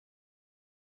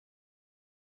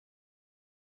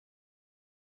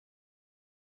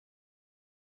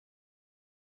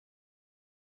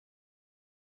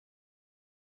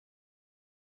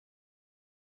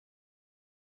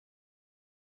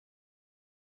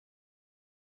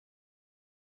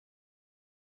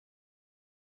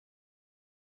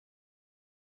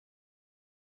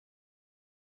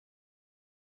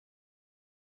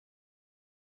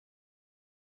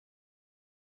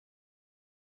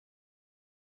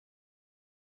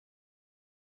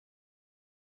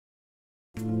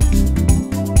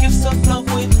Gifts of love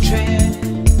with dread,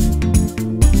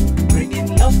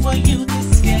 bringing love for you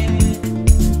this year.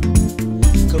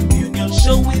 Communion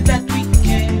showing that we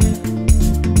care,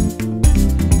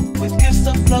 with gifts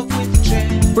of love with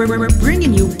dread. We're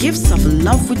bringing you gifts of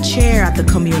love with cheer at the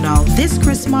communal. This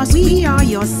Christmas, we are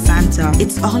your Santa.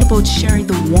 It's all about sharing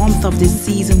the warmth of this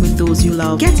season with those you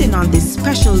love. Get in on this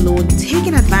special loan,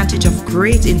 taking advantage of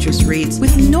great interest rates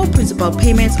with no principal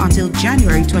payments until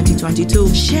January 2022.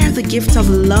 Share the gift of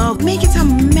love. Make it a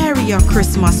merrier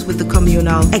Christmas with the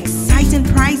communal. Exciting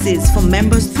prizes for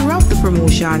members throughout the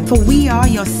promotion. For we are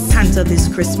your Santa this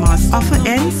Christmas. Offer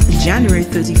ends January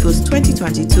 31st,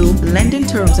 2022. Lending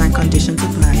terms and conditions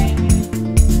apply.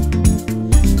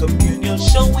 Communion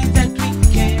showing that we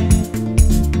care,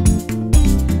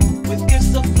 with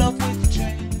gifts of love with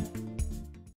dread.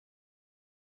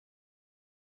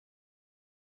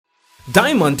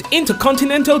 Diamond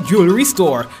Intercontinental Jewelry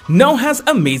Store now has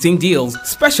amazing deals,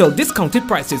 special discounted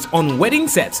prices on wedding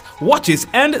sets, watches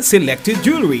and selected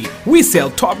jewelry. We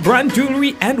sell top brand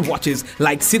jewelry and watches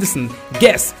like Citizen,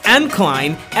 Guess and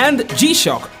Klein and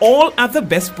G-Shock, all at the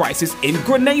best prices in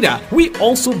Grenada. We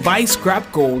also buy scrap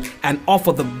gold and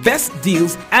offer the best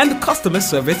deals and customer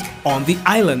service on the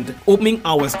island. Opening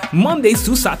hours Mondays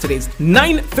to Saturdays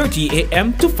 9:30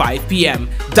 a.m. to 5 p.m.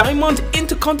 Diamond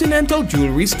Intercontinental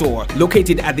Jewelry Store,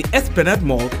 located at the Esplanade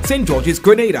Mall, St. George's,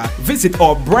 Grenada. Visit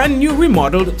our brand new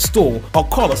remodeled store or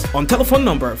call us on telephone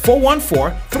number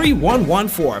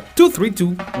 414-3114,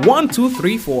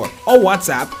 232-1234 or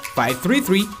WhatsApp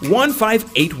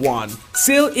 533-1581.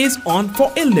 Sale is on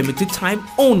for a limited time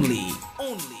only.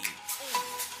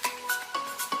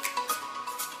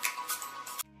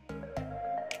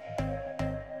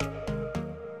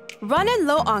 Running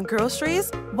low on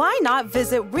groceries? Why not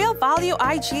visit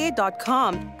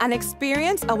realvalueiga.com and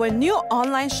experience our new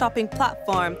online shopping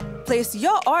platform? Place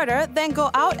your order, then go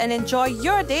out and enjoy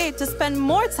your day to spend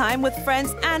more time with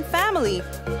friends and family.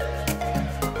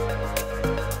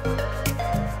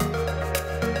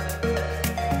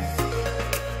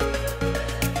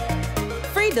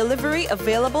 Free delivery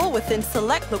available within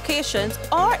select locations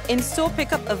or in-store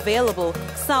pickup available.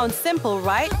 Sounds simple,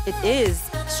 right? It is.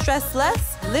 Stress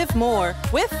less, live more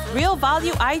with Real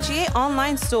Value IGA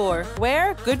online store,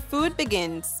 where good food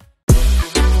begins.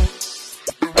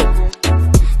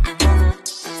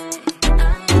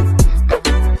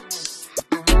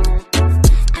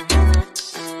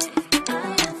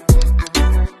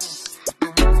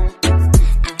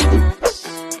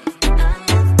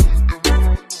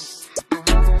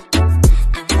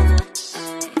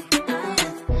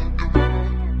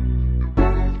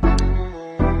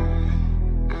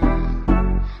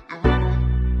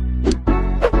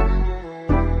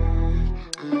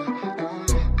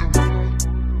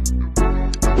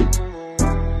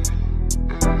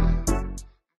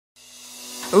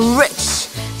 Rich,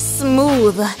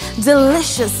 smooth,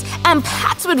 delicious, and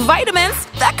packed with vitamins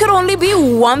that could only be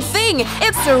one thing.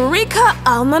 It's a Rika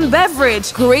almond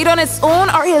beverage, great on its own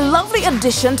or a lovely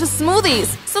addition to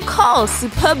smoothies. So call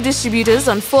Superb Distributors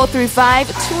on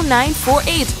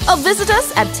 435-2948 or visit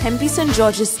us at Tempe St.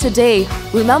 George's today.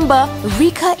 Remember,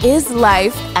 Rika is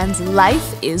life and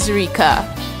life is Rika.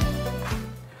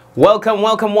 Welcome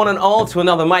one and all to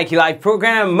another Mikey Live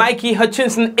program. Mikey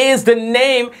Hutchinson is the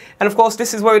name, and of course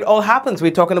this is where it all happens.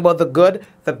 We're talking about the good,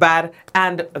 the bad,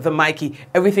 and the Mikey.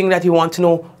 Everything that you want to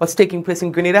know what's taking place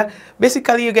in Grenada,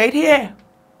 basically you get here.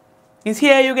 It's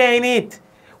here you get it.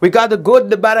 We got the good,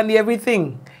 the bad, and the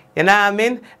everything. You know what I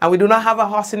mean? And we do not have a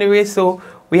horse in the race, so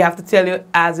we have to tell you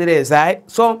as it is, right?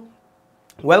 So,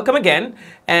 welcome again,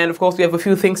 and of course we have a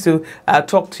few things to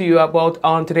talk to you about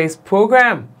on today's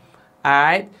program.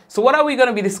 Alright, so what are we going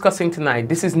to be discussing tonight?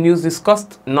 This is news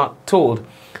discussed, not told.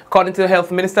 According to the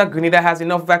health minister, Grenada has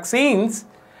enough vaccines,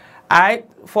 alright,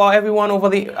 for everyone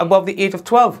above the age of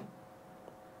 12.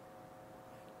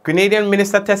 Grenadian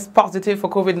minister tests positive for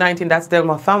COVID-19, that's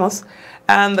Delma Thomas,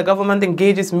 and the government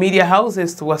engages media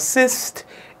houses to assist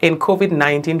in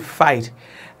COVID-19 fight.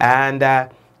 And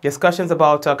discussions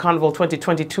about Carnival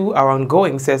 2022 are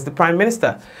ongoing, says the Prime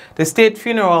Minister. The state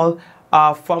funeral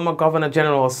former Governor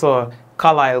General Sir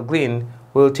Carlyle Glean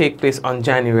will take place on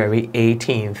January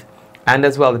 18th. And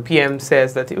as well, the PM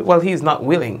says that, well, he's not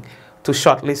willing to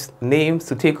shortlist names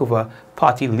to take over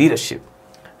party leadership.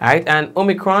 All right? And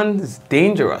Omicron is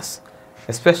dangerous,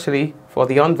 especially for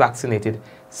the unvaccinated,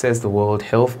 says the World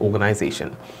Health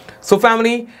Organization. So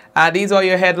family, these are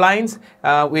your headlines.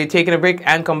 We're taking a break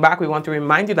and come back. We want to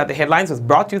remind you that the headlines was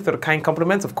brought to you through the kind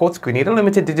compliments of Courts Grenada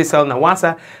Limited, Digicel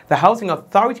Nawasa, the Housing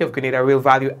Authority of Grenada, Real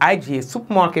Value IGA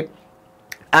Supermarket,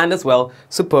 and as well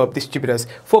superb distributors.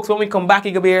 Folks, when we come back,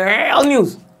 it will be real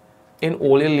news in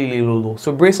Ole Lili Lulu.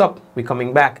 So brace up, we're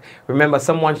coming back. Remember,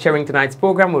 someone sharing tonight's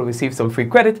program will receive some free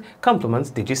credit.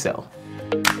 Compliments Digicel.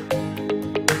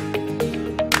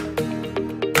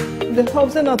 The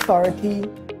Housing Authority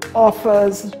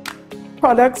offers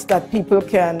products that people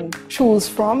can choose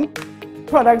from,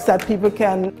 products that people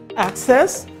can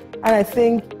access, and I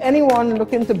think anyone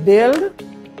looking to build,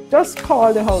 just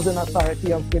call the Housing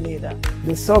Authority of Grenada.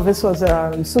 The service was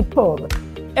superb.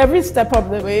 Every step of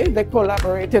the way, they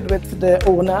collaborated with the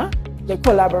owner, they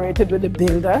collaborated with the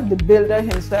builder. The builder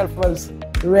himself was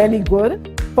really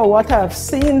good. For what I've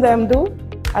seen them do,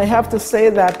 I have to say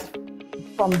that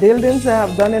from buildings they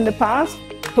have done in the past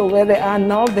to where they are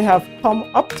now, they have come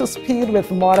up to speed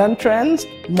with modern trends,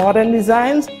 modern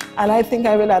designs, and I think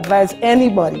I will advise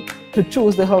anybody to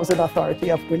choose the Housing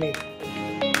Authority of Grenada.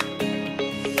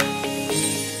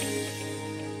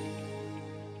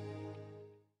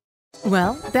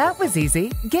 Well, that was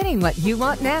easy. Getting what you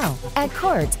want now. At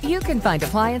Court, you can find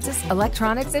appliances,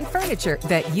 electronics, and furniture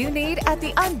that you need at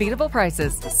the unbeatable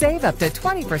prices. Save up to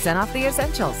 20% off the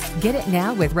essentials. Get it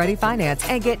now with Ready Finance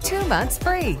and get 2 months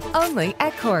free. Only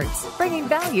at Courts, bringing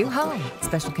value home.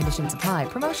 Special conditions apply.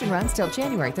 Promotion runs till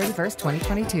January 31st,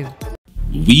 2022.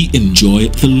 We enjoy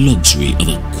the luxury of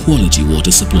a quality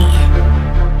water supply.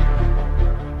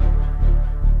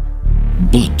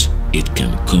 But it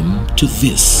can come to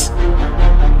this.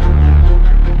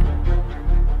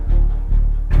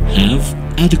 Have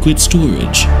adequate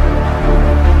storage.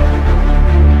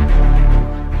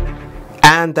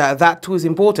 And that too is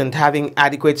important, having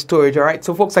adequate storage. All right,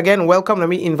 so folks, again, welcome. Let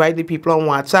me invite the people on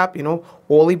WhatsApp. You know,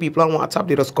 all the people on WhatsApp,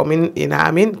 they just come in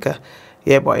I mean,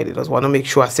 yeah, boy, they just want to make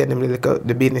sure I send them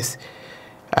the business.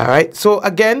 All right, so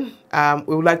again,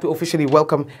 we would like to officially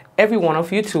welcome every one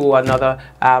of you to another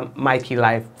Mikey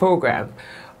Live program.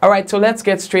 All right, so let's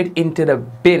get straight into the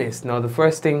business. Now, the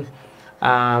first thing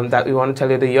that we want to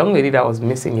tell you, the young lady that was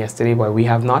missing yesterday, but we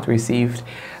have not received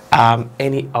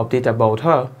any update about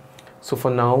her. So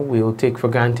for now, we will take for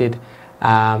granted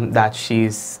that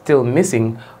she's still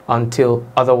missing until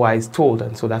otherwise told.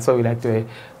 And so that's why we like to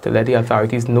let the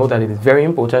authorities know that it is very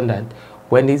important that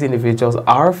when these individuals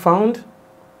are found,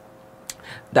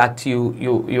 that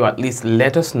you at least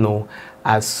let us know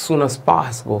as soon as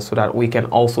possible so that we can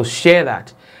also share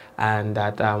that, and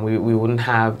that we wouldn't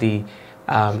have the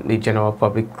general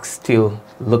public still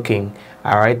looking,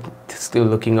 all right, still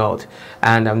looking out.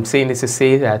 And I'm saying this to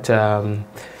say that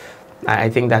I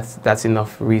think that's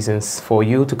enough reasons for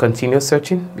you to continue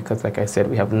searching, because like I said,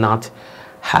 we have not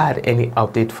had any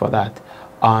update for that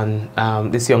on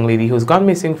this young lady who's gone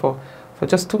missing for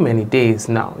just too many days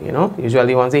now. You know,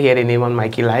 usually once they hear the name on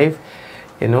Mikey Live,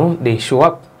 you know, they show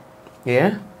up,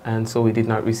 yeah. And so we did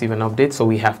not receive an update, so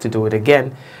we have to do it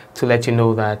again to let you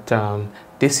know that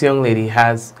this young lady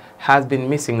has been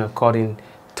missing according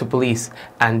to police,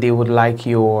 and they would like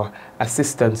your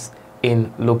assistance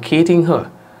in locating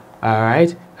her. All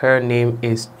right, her name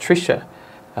is Trisha.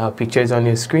 Picture is on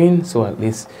your screen, so at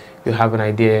least you have an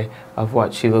idea of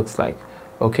what she looks like.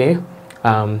 Okay.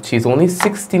 She's only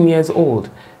 16 years old,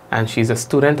 and she's a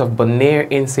student of Bonaire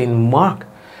in St. Mark.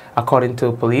 According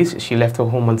to police, she left her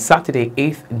home on Saturday,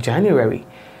 8th January,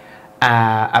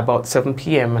 about 7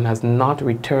 p.m. and has not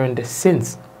returned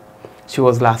since. She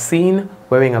was last seen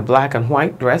wearing a black and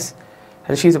white dress,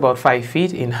 and she's about 5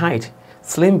 feet in height,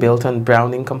 slim built and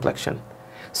brown in complexion.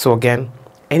 So again,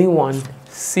 anyone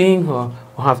seeing her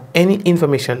or have any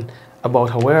information about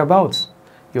her whereabouts,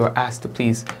 you are asked to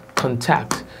please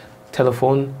contact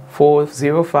telephone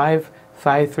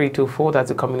 405-5324, that's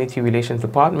the Community Relations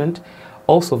Department.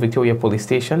 Also Victoria Police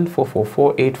Station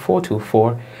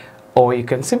 444-8424, or you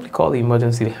can simply call the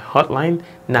emergency hotline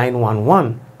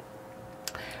 911.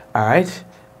 All right,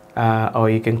 or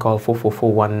you can call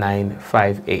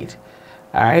 444-1958.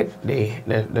 All right,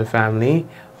 the family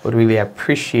would really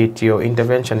appreciate your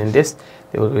intervention in this.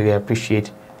 They would really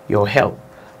appreciate your help.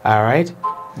 All right,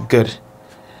 good.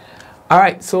 All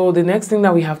right, so the next thing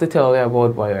that we have to tell you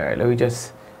about, boy, all right, let me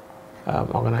just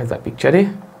organize that picture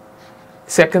there.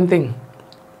 Second thing,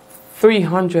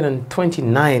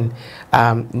 329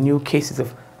 new cases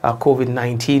of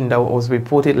COVID-19 that was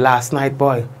reported last night,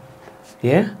 boy.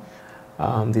 Yeah,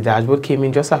 the dashboard came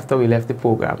in just after we left the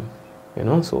program, you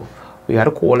know, so we got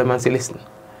to call them and say, listen,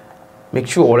 make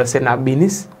sure all of us send our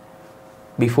business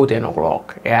before 10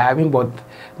 o'clock. Yeah, I mean, but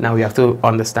now we have to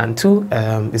understand too,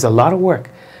 it's a lot of work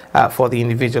for the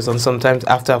individuals, and sometimes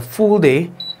after a full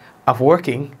day of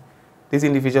working, these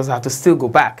individuals have to still go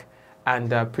back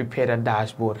and prepare the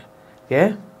dashboard.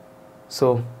 Yeah,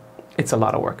 so it's a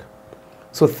lot of work.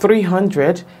 So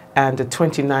 329 and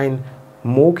 29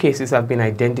 more cases have been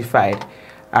identified.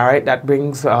 All right, that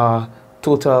brings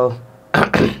total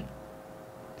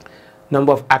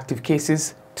number of active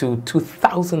cases to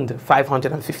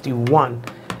 2,551.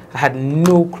 I had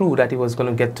no clue that it was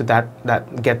going to get to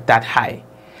that high.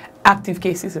 Active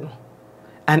cases, you know.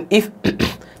 And if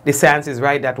the science is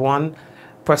right that one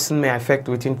person may affect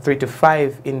between 3 to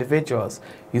 5 individuals,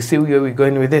 you see where we're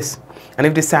going with this. And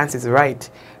if the science is right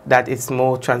that it's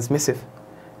more transmissive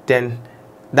than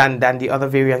the other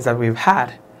variants that we've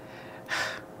had,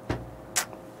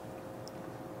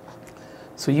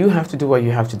 so you have to do what you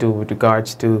have to do with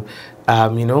regards to,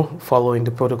 you know, following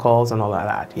the protocols and all of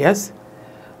that. Yes?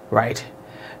 Right.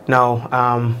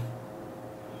 Now,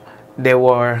 there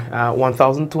were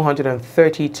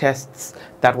 1,230 tests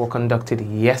that were conducted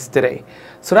yesterday.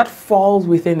 So that falls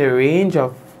within the range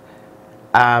of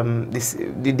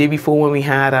the day before when we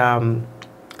had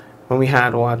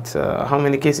what? How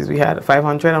many cases we had?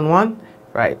 501?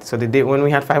 Right. So the day when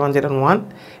we had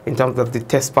 501, in terms of the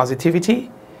test positivity,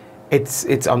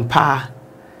 it's on par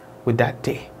with that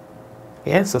day.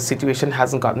 Yeah, so situation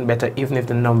hasn't gotten better even if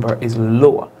the number is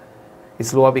lower.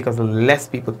 It's lower because less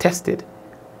people tested.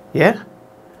 Yeah?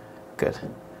 Good.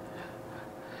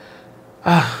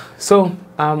 So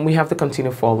we have to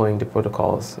continue following the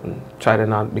protocols and try to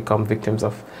not become victims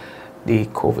of the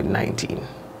COVID-19.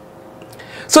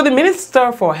 So the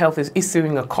Minister for Health is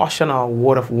issuing a caution or a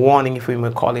word of warning, if we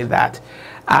may call it that,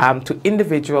 to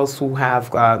individuals who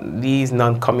have these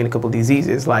non-communicable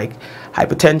diseases like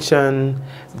hypertension,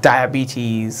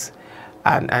 diabetes,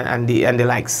 and the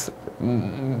likes.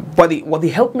 What the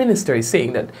health minister is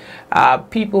saying that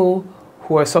people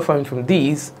who are suffering from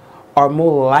these are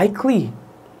more likely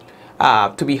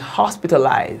to be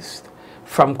hospitalized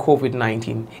from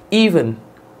COVID-19, even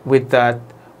with that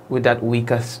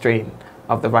weaker strain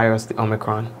of the virus, the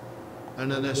Omicron.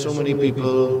 And then there's so many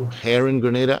people here in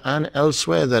Grenada and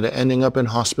elsewhere that are ending up in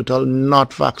hospital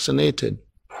not vaccinated.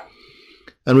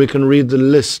 And we can read the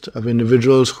list of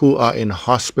individuals who are in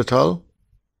hospital: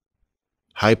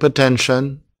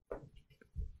 hypertension,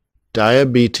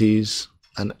 diabetes,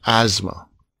 and asthma.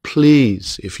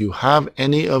 Please, if you have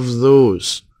any of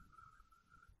those,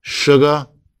 sugar,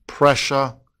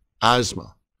 pressure,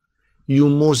 asthma, you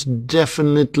most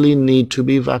definitely need to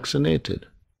be vaccinated.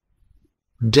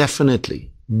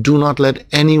 Definitely. Do not let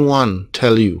anyone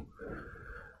tell you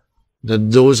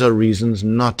that those are reasons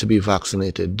not to be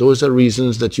vaccinated. Those are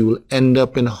reasons that you will end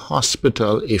up in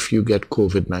hospital if you get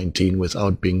COVID-19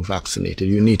 without being vaccinated.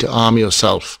 You need to arm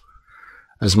yourself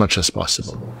as much as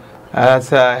possible. That's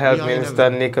Health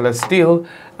Minister Nicholas Steele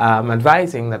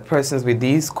advising that persons with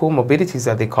these comorbidities,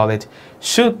 that they call it,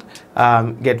 should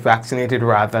get vaccinated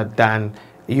rather than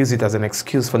use it as an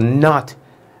excuse for not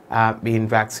being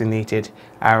vaccinated.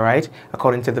 All right.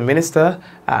 According to the minister,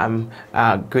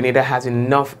 Grenada has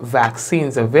enough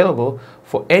vaccines available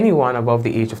for anyone above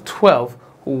the age of 12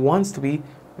 who wants to be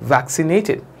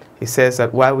vaccinated. He says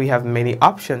that while we have many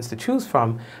options to choose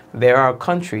from, there are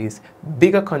countries,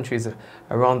 bigger countries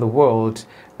around the world,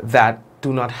 that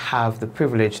do not have the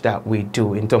privilege that we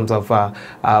do in terms of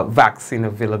vaccine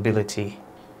availability.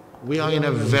 We are in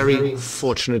a very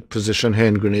fortunate position here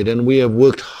in Grenada, and we have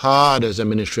worked hard as a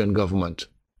ministry and government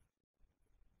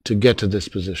to get to this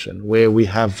position where we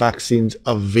have vaccines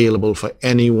available for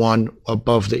anyone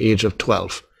above the age of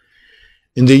 12.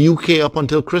 In the UK, up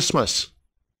until Christmas,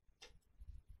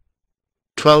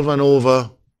 12 and over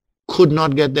could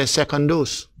not get their second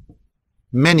dose.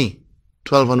 Many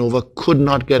 12 and over could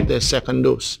not get their second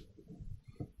dose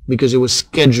because it was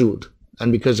scheduled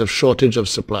and because of shortage of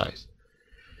supplies.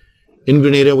 In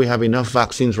Grenada, we have enough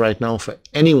vaccines right now for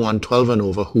anyone 12 and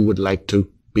over who would like to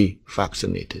be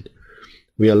vaccinated.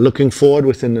 We are looking forward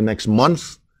within the next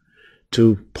month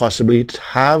to possibly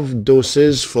have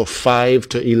doses for 5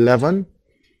 to 11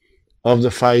 of the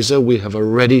Pfizer. We have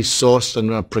already sourced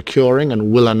and are procuring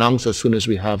and will announce as soon as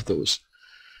we have those.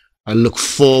 I look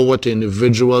forward to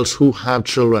individuals who have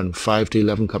children 5 to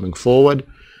 11 coming forward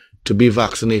to be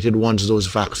vaccinated once those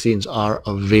vaccines are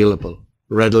available,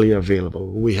 readily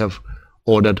available. We have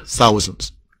ordered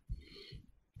thousands.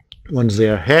 Once they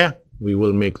are here, we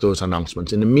will make those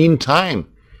announcements. In the meantime,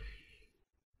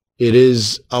 it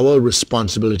is our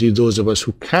responsibility, those of us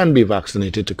who can be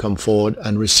vaccinated, to come forward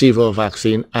and receive our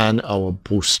vaccine and our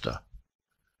booster.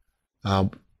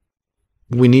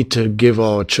 We need to give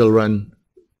our children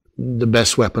the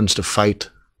best weapons to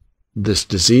fight this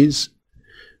disease.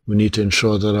 We need to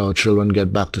ensure that our children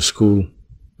get back to school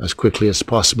as quickly as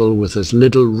possible with as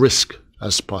little risk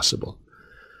as possible.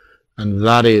 And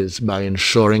that is by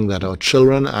ensuring that our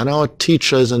children and our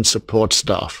teachers and support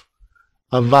staff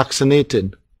are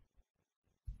vaccinated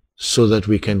so that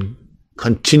we can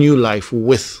continue life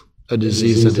with a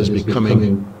disease that is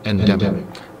becoming endemic.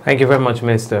 Thank you very much,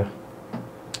 Minister.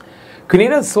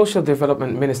 Grenada's Social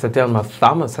Development Minister Delma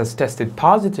Thomas has tested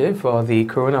positive for the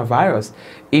coronavirus,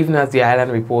 even as the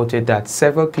island reported that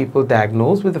several people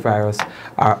diagnosed with the virus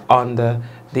are under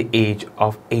the age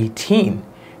of 18.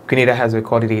 Grenada has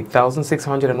recorded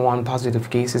 8,601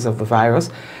 positive cases of the virus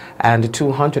and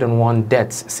 201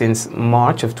 deaths since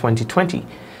March of 2020.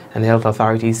 And the health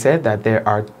authorities said that there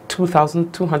are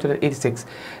 2,286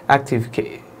 active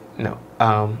cases. No,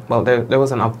 well, there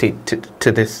was an update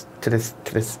to this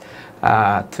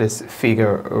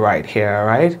figure right here,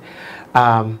 right?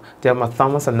 Delma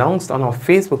Thomas announced on her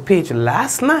Facebook page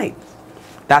last night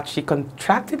that she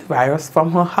contracted the virus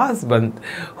from her husband,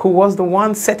 who was the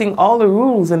one setting all the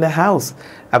rules in the house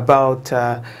about,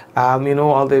 you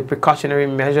know, all the precautionary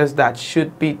measures that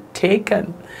should be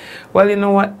taken. Well, you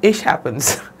know what? Ish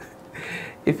happens,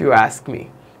 if you ask me.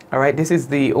 All right, this is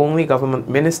the only government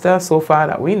minister so far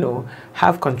that we know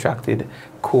have contracted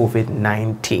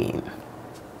COVID-19.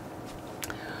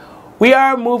 We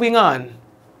are moving on.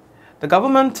 The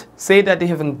government say that they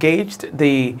have engaged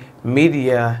the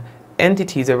media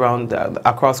entities around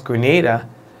across Grenada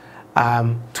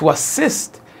to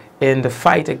assist in the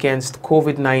fight against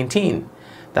COVID-19.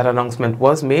 That announcement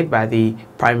was made by the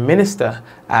Prime Minister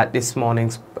at this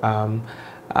morning's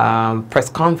press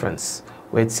conference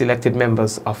with selected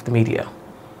members of the media.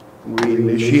 We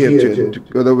initiated,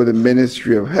 together with the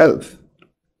Ministry of Health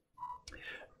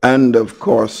and, of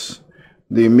course,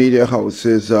 the media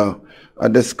houses, a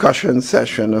discussion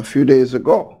session a few days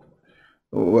ago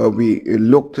where we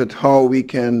looked at how we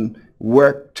can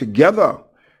work together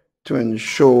to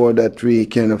ensure that we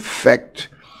can affect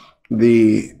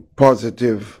the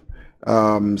positive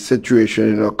situation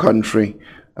in our country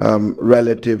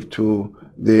relative to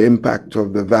the impact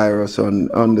of the virus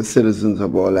on the citizens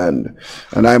of our land.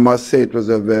 And I must say it was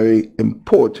a very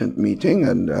important meeting,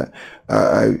 and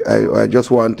I just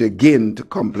want again to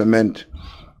compliment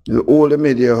all the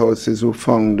media houses who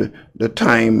found the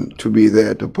time to be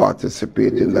there to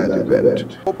participate in that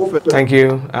event. Thank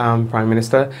you, Prime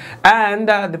Minister. And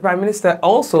the Prime Minister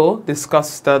also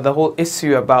discussed the whole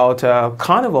issue about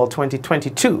Carnival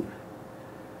 2022.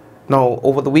 Now,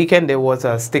 over the weekend, there was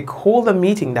a stakeholder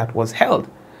meeting that was held.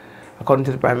 According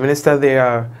to the Prime Minister, they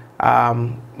are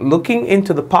looking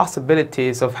into the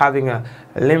possibilities of having a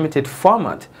limited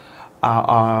format,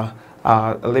 a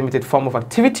limited form of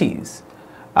activities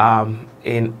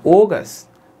in August.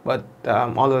 But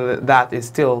all of that is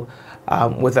still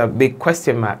with a big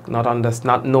question mark,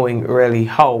 not knowing really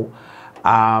how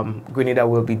Grenada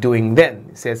will be doing then.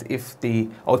 It says if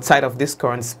outside of this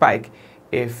current spike,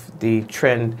 if the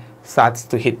trend starts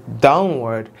to hit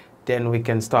downward, then we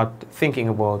can start thinking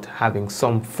about having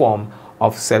some form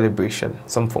of celebration,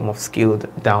 some form of scaled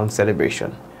down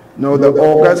celebration. Now, the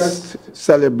August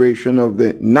celebration of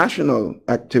the national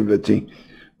activity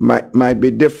might be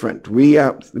different.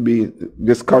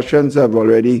 Discussions have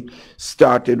already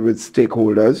started with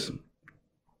stakeholders.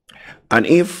 And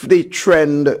if the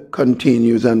trend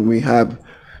continues and we have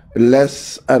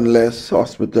less and less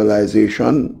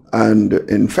hospitalization and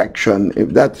infection,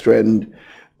 if that trend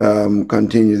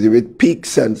continues, if it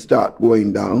peaks and start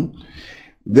going down,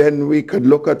 then we could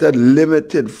look at a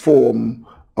limited form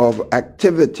of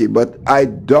activity. But I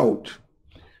doubt,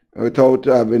 without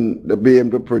being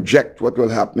able to project what will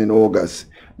happen in August,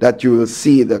 that you will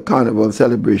see the Carnival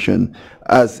celebration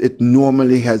as it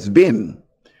normally has been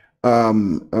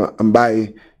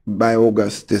by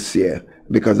August this year.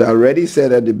 Because I already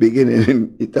said at the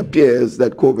beginning, it appears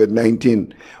that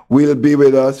COVID-19 will be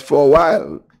with us for a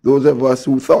while. Those of us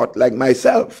who thought, like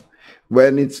myself,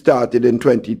 when it started in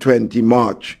 2020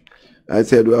 March, I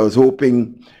said, well, I was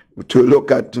hoping to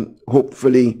look at,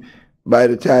 hopefully, by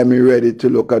the time we're ready to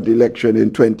look at the election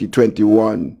in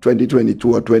 2021,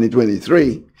 2022 or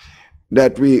 2023,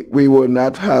 that we will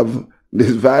not have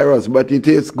this virus, but it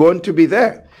is going to be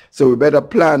there. So we better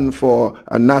plan for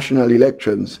a national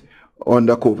elections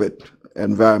under COVID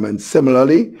environment.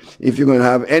 Similarly, if you're going to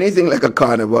have anything like a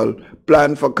carnival,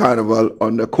 plan for carnival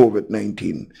under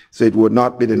COVID-19. So it would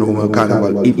not be the normal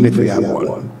carnival, even if we have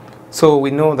one. So we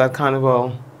know that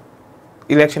carnival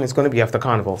election is going to be after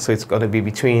carnival. So it's going to be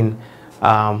between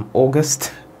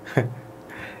August.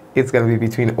 It's going to be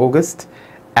between August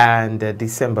and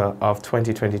December of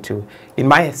 2022, in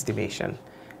my estimation.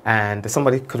 And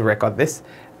somebody could record this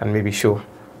and maybe show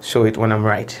it when I'm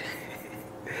right.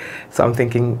 So I'm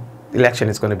thinking election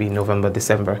is going to be November,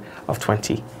 December of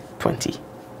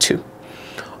 2022.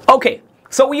 Okay,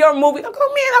 so we are moving.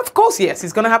 Oh man, of course, yes,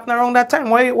 it's going to happen around that time.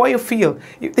 Why you feel?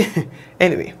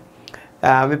 Anyway,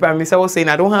 The Prime Minister was saying,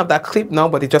 I don't have that clip now,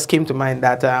 but it just came to mind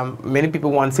that many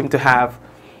people want him to have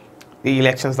the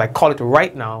elections, like call it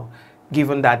right now,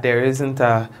 given that there isn't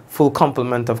a full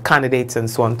complement of candidates and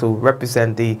so on to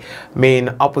represent the main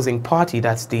opposing party,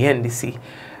 that's the NDC.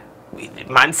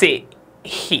 Man say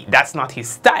that's not his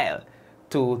style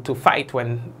to fight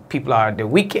when people are the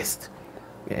weakest.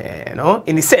 You know,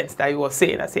 in the sense that he was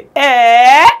saying, I say,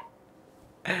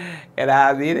 and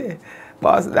I mean,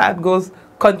 but that goes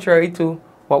contrary to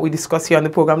what we discussed here on the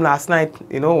program last night.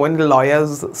 You know, when the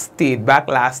lawyers stayed back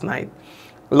last night.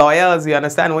 Lawyers, you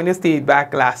understand, when you stayed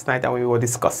back last night and we were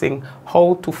discussing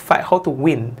how to fight, how to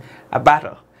win a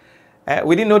battle.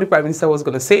 We didn't know the Prime Minister was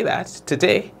going to say that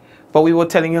today, but we were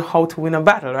telling you how to win a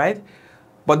battle, right?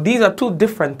 But these are two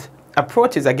different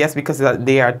approaches, I guess, because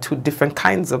they are two different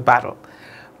kinds of battle.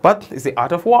 But it's the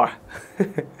art of war,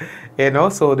 you know,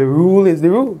 so the rule is the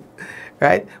rule,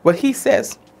 right? But he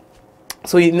says,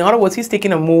 so in other words, he's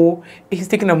taking a moral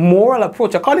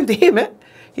approach, according to him,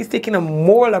 he's taking a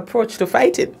moral approach to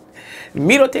fighting.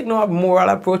 Me don't take no moral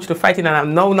approach to fighting, and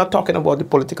I'm now not talking about the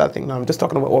political thing. No, I'm just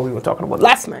talking about what we were talking about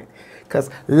last night. Because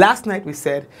last night we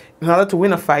said, in order to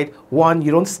win a fight, one,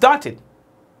 you don't start it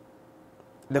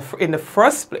in the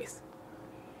first place.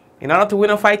 In order to win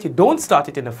a fight, you don't start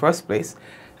it in the first place.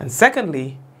 And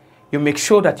secondly, you make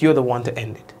sure that you're the one to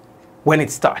end it when it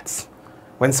starts,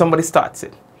 when somebody starts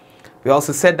it. We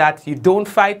also said that you don't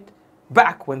fight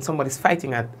back when somebody's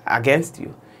fighting against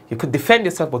you. You could defend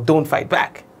yourself, but don't fight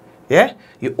back. Yeah?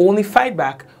 You only fight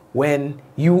back when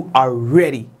you are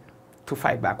ready to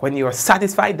fight back, when you are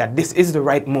satisfied that this is the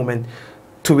right moment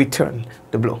to return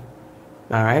the blow.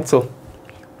 All right? So,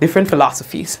 different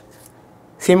philosophies.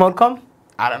 Same outcome?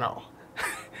 I don't know.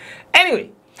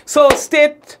 Anyway, so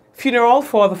state funeral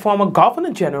for the former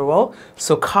Governor General,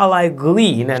 so Carlyle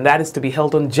Glean, and that is to be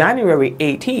held on January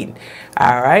 18.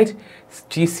 All right?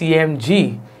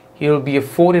 GCMG. He'll be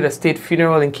afforded a state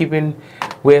funeral in keeping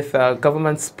with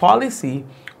government's policy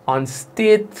on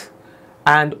state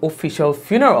and official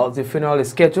funerals. The funeral is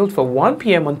scheduled for 1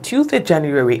 p.m. on Tuesday,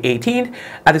 January 18th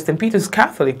at the St. Peter's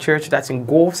Catholic Church, that's in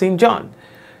Grove, St. John.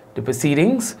 The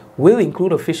proceedings will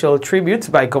include official tributes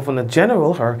by Governor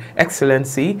General, Her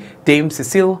Excellency Dame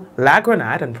Cecile La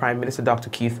Grenade, and Prime Minister Dr.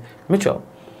 Keith Mitchell.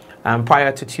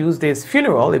 Prior to Tuesday's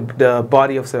funeral, the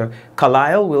body of Sir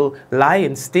Carlyle will lie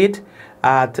in state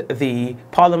at the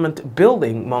Parliament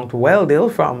Building, Mount Weldale,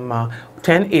 from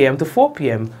 10 a.m. to 4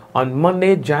 p.m. on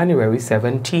Monday, January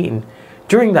 17.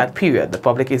 During that period, the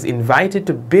public is invited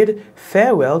to bid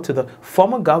farewell to the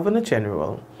former Governor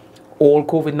General. All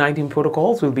COVID-19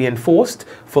 protocols will be enforced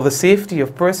for the safety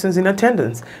of persons in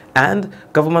attendance, and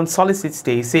government solicits,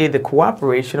 they say, the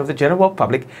cooperation of the general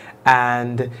public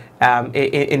and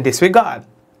in this regard.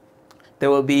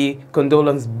 There will be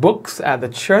condolence books at the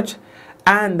church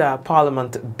and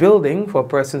Parliament Building for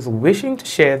persons wishing to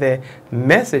share their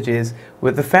messages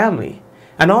with the family.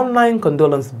 An online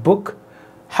condolence book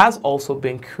has also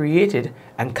been created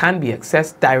and can be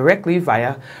accessed directly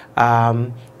via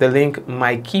the link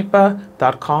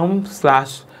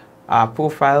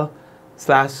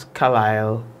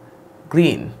mykeeper.com/profile/Carlyle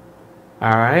Glean.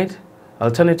 All right.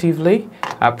 Alternatively,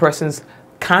 persons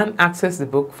can access the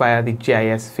book via the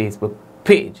GIS Facebook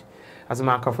page. As a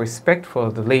mark of respect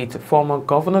for the late former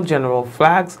Governor General,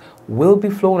 flags will be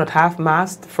flown at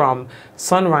half-mast from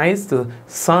sunrise to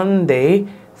Sunday,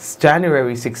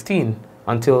 January 16,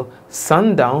 until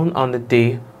sundown on the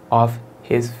day of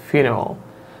his funeral.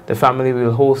 The family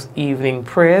will host evening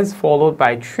prayers followed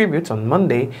by tributes on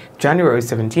Monday, January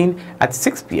 17 at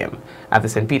 6 p.m. at the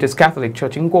St. Peter's Catholic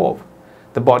Church in Grove.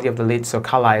 The body of the late Sir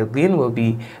Carlyle Glean will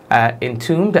be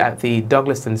entombed at the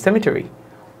Douglaston Cemetery.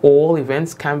 All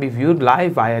events can be viewed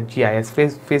live via GIS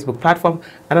Facebook platform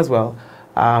and as well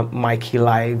Mikey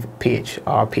Live page,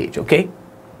 our page, okay?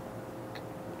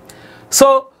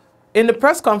 So, in the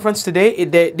press conference today,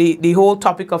 the whole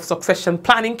topic of succession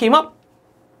planning came up.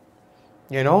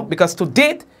 You know, because to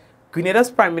date, Grenada's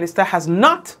Prime Minister has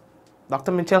not,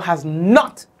 Dr. Mitchell has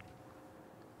not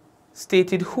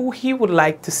stated who he would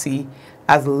like to see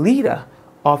as leader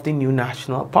of the new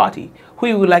National Party, who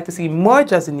he would like to see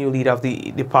emerge as the new leader of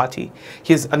the party.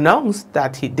 He's announced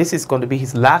that this is going to be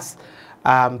his last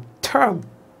term.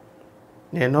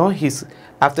 You know,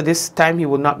 after this time he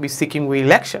will not be seeking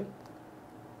re-election,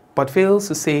 but fails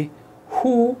to say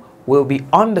who will be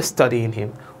understudying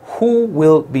him, who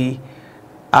will be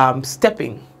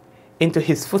stepping into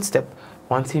his footstep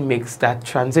once he makes that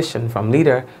transition from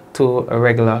leader to a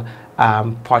regular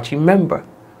party member.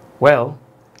 Well,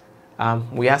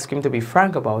 we asked him to be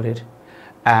frank about it,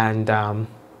 and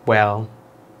well,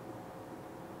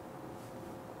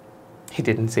 he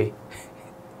didn't say.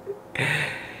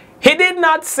 He did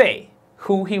not say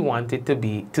who he wanted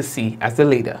to see as the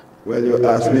leader. Well, you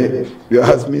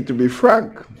asked me to be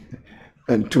frank.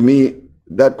 And to me,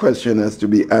 that question has to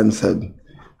be answered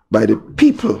by the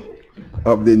people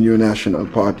of the new national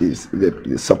parties,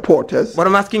 the supporters. But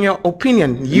I'm asking your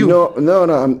opinion. You.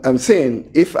 No. I'm saying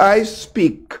if I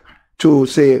speak to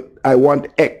say I want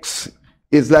X,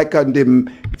 it's like a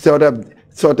sort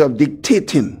of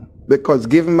dictating, because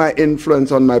given my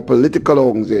influence on my political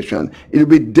organization, it'll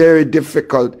be very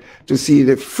difficult to see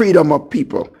the freedom of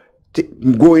people to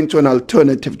go into an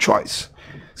alternative choice.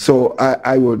 So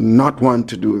I would not want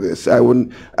to do this. I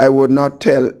would not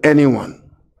tell anyone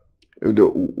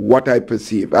what I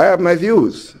perceive. I have my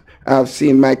views. I have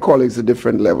seen my colleagues at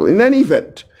different levels. In any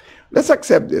event, let's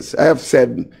accept this. I have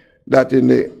said that in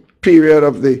the period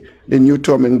of the new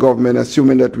term in government,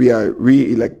 assuming that we are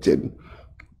re-elected,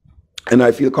 and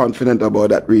I feel confident about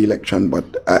that re-election,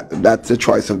 but that's the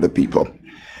choice of the people.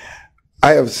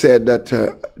 I have said that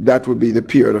that would be the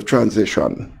period of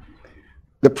transition.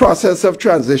 The process of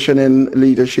transition in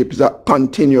leadership is a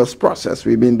continuous process.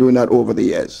 We've been doing that over the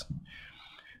years.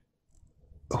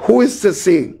 Who is to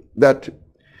say that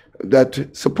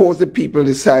suppose the people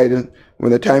decide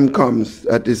when the time comes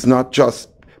that it's not just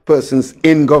persons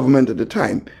in government at the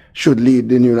time should lead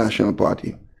the new national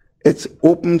party? It's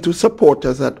open to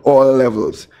supporters at all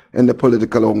levels in the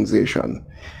political organization.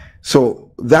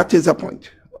 So that is a point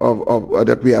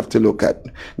that we have to look at.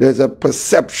 There's a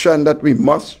perception that we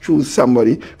must choose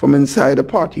somebody from inside a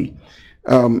party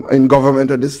in government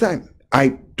at this time.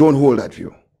 I don't hold that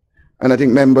view. And I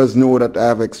think members know that I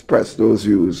have expressed those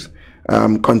views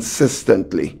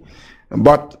consistently.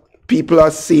 But people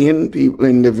are seeing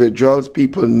individuals,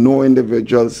 people know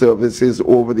individual services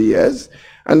over the years,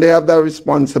 and they have that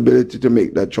responsibility to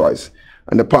make that choice.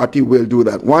 And the party will do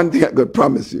that. One thing I could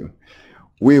promise you,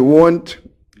 we won't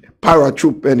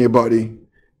paratroop anybody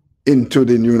into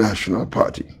the new national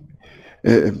party.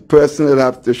 A person will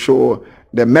have to show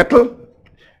the mettle.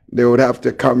 They would have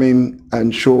to come in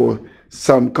and show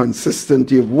some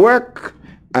consistency of work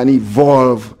and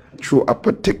evolve through a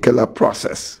particular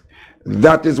process.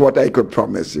 That is what I could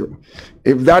promise you.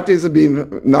 If that is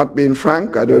not being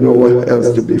frank, I don't know what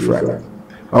else to be frank.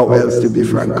 How else to be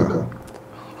franker.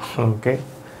 Okay.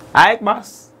 All right,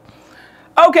 boss.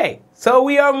 Okay, so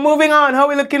we are moving on. How are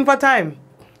we looking for time?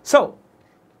 So,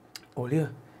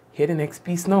 Olia, hear the next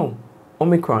piece now.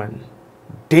 Omicron,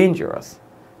 dangerous,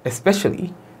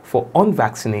 especially for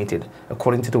unvaccinated,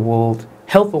 according to the World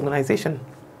Health Organization.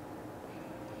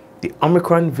 The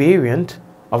Omicron variant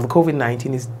of the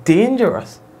COVID-19 is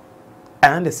dangerous,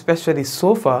 and especially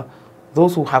so far,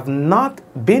 those who have not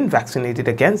been vaccinated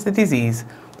against the disease,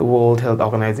 the World Health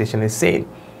Organization is saying.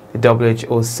 The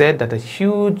WHO said that a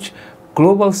huge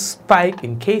global spike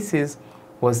in cases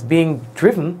was being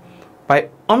driven by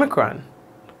Omicron,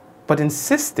 but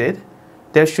insisted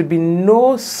there should be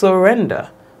no surrender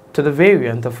to the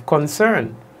variant of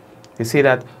concern. You see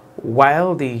that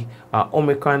while the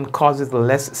Omicron causes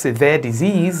less severe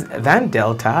disease than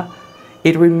Delta,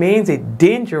 it remains a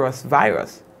dangerous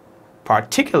virus,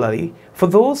 particularly for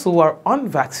those who are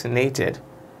unvaccinated.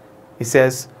 He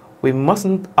says we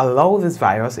mustn't allow this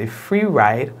virus a free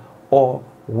ride or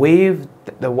wave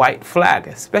the white flag,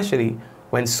 especially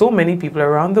when so many people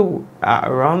around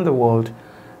the world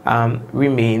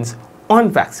remains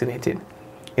unvaccinated.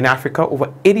 In Africa,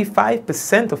 over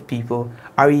 85% of people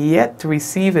are yet to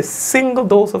receive a single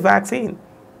dose of vaccine.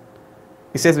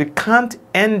 He says we can't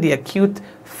end the acute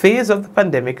phase of the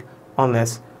pandemic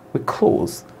unless we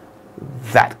close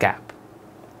that gap.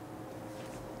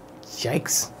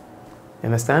 Yikes. You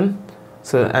understand?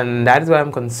 So, and that is why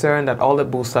I'm concerned that all the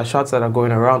booster shots that are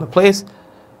going around the place,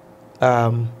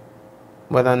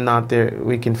 whether or not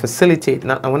we can facilitate,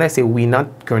 and when I say we,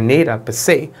 not Grenada per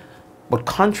se, but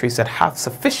countries that have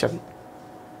sufficient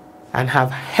and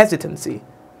have hesitancy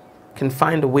can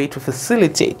find a way to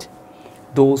facilitate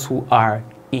those who are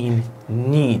in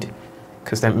need.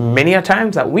 Because there are many a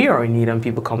times that we are in need and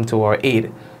people come to our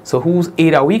aid. So whose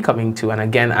aid are we coming to? And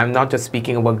again, I'm not just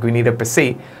speaking about Grenada per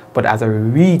se, but as a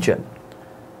region.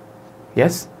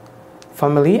 Yes?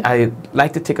 Family, I'd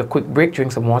like to take a quick break,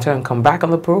 drink some water, and come back on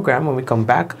the program. When we come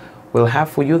back, we'll have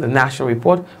for you the national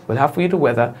report, we'll have for you the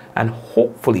weather, and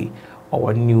hopefully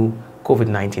our new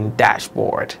COVID-19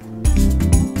 dashboard.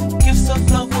 Give some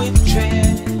love with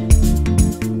trend.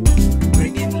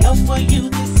 Bringing love for you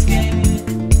this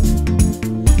game.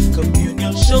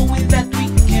 Communion showing that we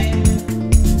can.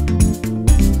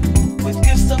 With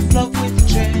gifts of love with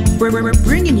trend. We're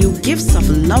bringing you gifts of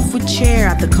love with cheer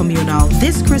at the communal.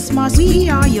 This Christmas, we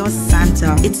are your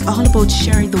Santa. It's all about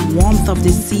sharing the warmth of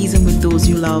this season with those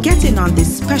you love. Get in on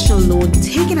this special loan,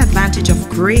 taking advantage of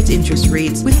great interest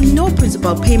rates with no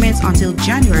principal payments until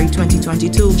January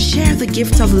 2022. Share the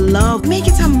gift of love. Make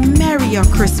it a merrier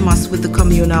Christmas with the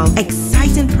communal.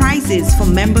 Exciting prizes for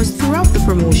members throughout the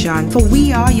promotion. For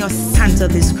we are your Santa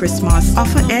this Christmas.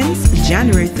 Offer ends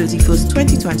January 31st,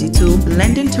 2022.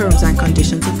 Lending terms and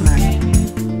conditions apply.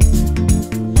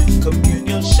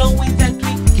 Communion showing that we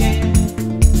care.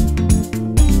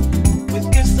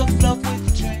 With gifts of love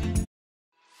with joy.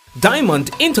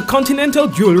 Diamond Intercontinental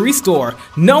Jewelry Store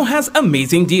now has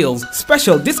amazing deals,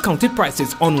 special discounted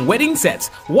prices on wedding sets,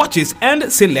 watches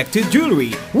and selected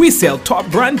jewelry. We sell top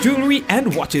brand jewelry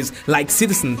and watches like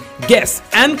Citizen, Guess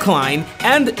and Klein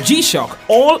and G-Shock,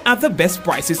 all at the best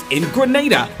prices in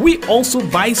Grenada. We also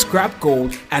buy scrap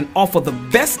gold and offer the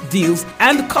best deals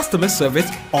and customer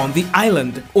service on the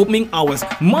island. Opening hours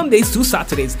Mondays to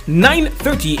Saturdays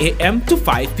 9:30 a.m. to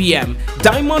 5 p.m.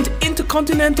 Diamond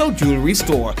Intercontinental Jewelry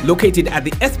Store, located at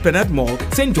the Esplanade Mall,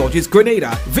 St. George's,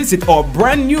 Grenada. Visit our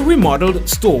brand new remodeled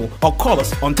store or call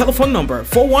us on telephone number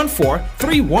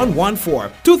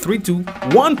 414-3114,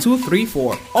 232-1234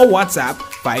 or WhatsApp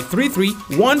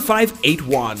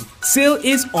 533-1581. Sale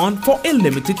is on for a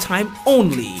limited time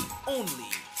only.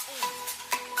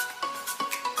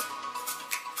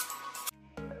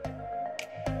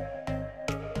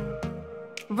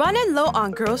 Running low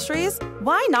on groceries?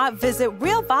 Why not visit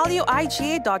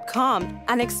realvalueiga.com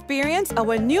and experience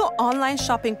our new online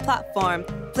shopping platform?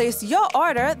 Place your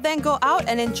order, then go out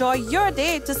and enjoy your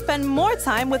day to spend more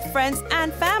time with friends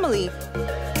and family.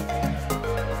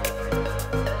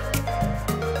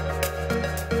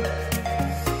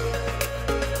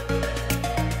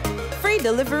 Free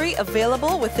delivery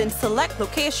available within select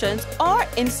locations or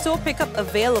in-store pickup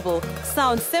available.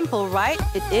 Sounds simple, right?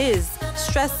 It is.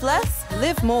 Stress less,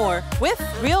 live more with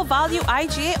Real Value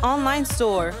IGA online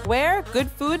store, where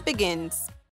good food begins.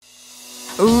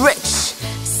 Rich,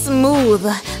 smooth,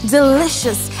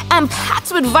 delicious, and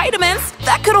packed with vitamins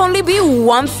that could only be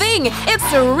one thing.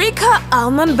 It's Rika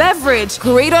Almond Beverage.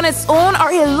 Great on its own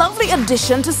or a lovely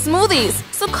addition to smoothies.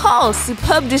 So call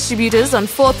superb distributors on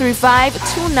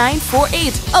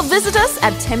 435-2948 or visit us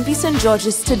at Tempe St.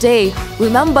 George's today.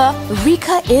 Remember,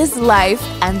 Rika is life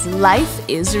and life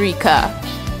is Rika.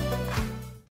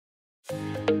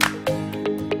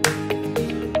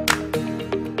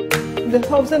 The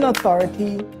Housing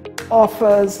Authority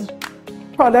offers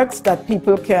products that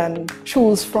people can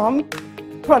choose from,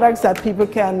 products that people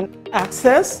can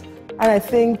access, and I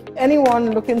think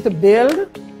anyone looking to build,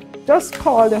 just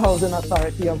call the Housing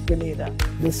Authority of Grenada.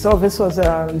 The service was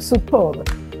superb.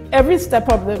 Every step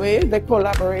of the way, they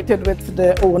collaborated with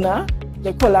the owner,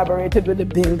 they collaborated with the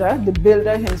builder. The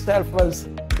builder himself was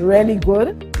really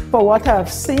good. For what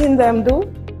I've seen them do,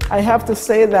 I have to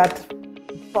say that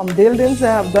from buildings they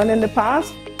have done in the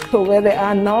past to where they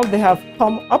are now, they have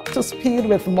come up to speed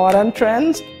with modern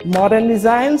trends, modern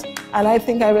designs, and I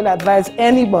think I will advise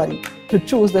anybody to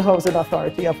choose the Housing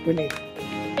Authority of Grenada.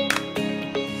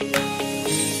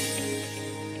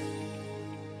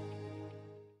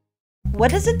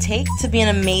 What does it take to be an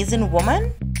amazing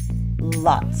woman?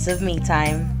 Lots of me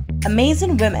time.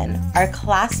 Amazing women are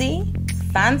classy,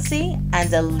 fancy,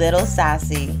 and a little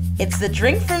sassy. It's the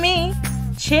drink for me.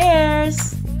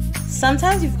 Cheers!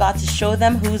 Sometimes you've got to show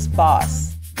them who's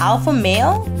boss. Alpha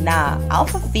male? Nah,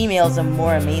 alpha females are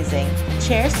more amazing.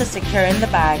 Cheers to securing the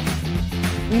bag.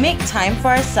 We make time for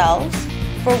ourselves,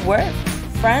 for work,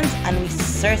 friends, and we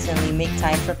certainly make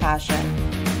time for passion.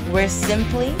 We're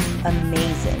simply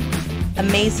amazing.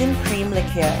 Amazing cream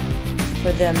liqueur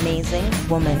for the amazing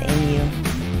woman in you.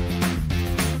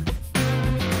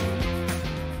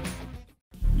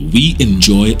 We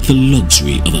enjoy the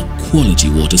luxury of a quality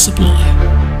water supply.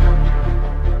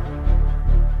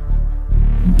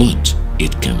 But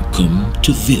it can come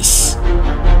to this.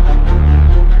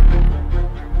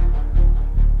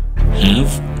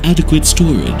 Have adequate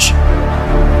storage.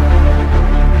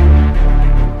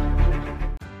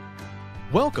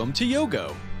 Welcome to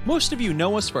Yogo. Most of you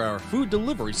know us for our food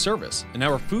delivery service and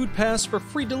our food pass for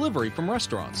free delivery from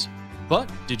restaurants. But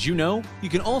did you know you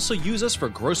can also use us for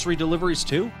grocery deliveries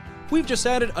too? We've just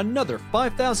added another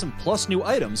 5,000 plus new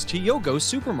items to Yogo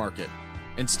Supermarket.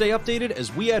 And stay updated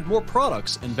as we add more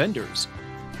products and vendors.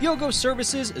 Yogo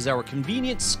Services is our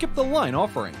convenient skip-the-line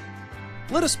offering.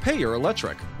 Let us pay your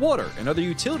electric, water, and other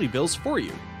utility bills for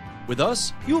you. With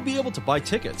us, you will be able to buy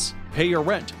tickets, pay your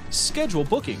rent, schedule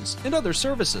bookings, and other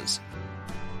services.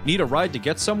 Need a ride to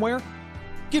get somewhere?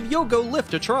 Give Yogo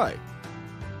Lyft a try.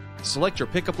 Select your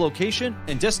pickup location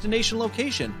and destination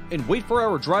location and wait for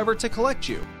our driver to collect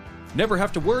you. Never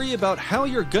have to worry about how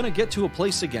you're gonna get to a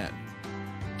place again.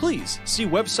 Please see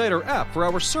website or app for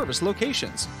our service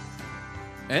locations.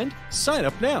 And sign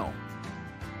up now.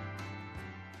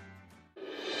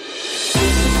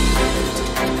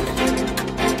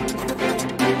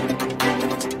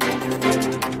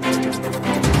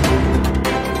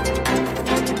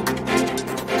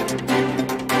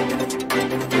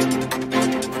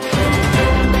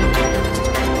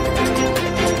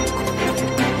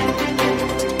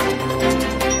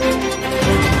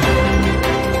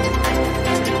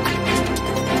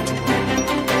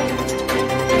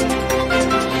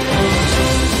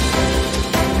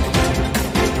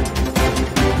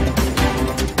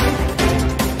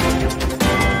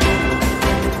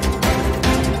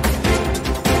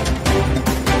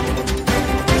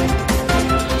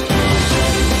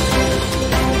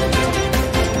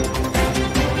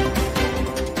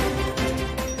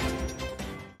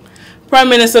 Prime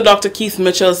Minister Dr. Keith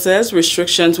Mitchell says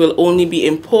restrictions will only be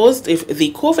imposed if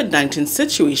the COVID-19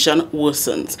 situation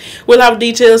worsens. We'll have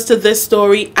details to this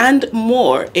story and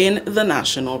more in the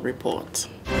National Report.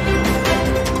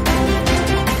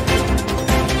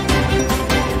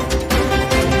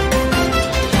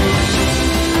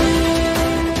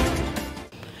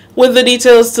 With the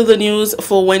details to the news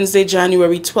for Wednesday,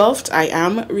 January 12th, I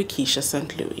am Rikisha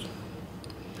St. Louis.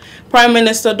 Prime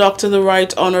Minister Dr. the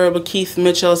Right Honorable Keith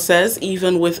Mitchell says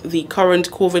even with the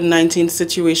current COVID-19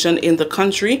 situation in the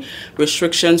country,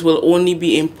 restrictions will only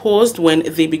be imposed when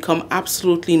they become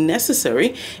absolutely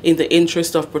necessary in the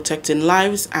interest of protecting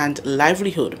lives and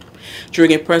livelihood.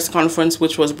 During a press conference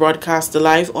which was broadcast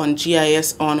live on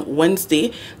GIS on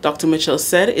Wednesday, Dr. Mitchell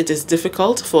said it is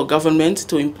difficult for government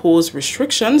to impose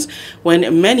restrictions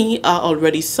when many are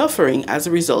already suffering as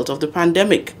a result of the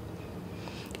pandemic.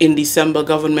 In December,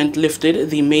 government lifted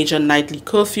the major nightly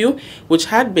curfew, which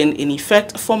had been in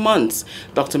effect for months.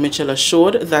 Dr. Mitchell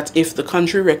assured that if the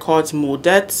country records more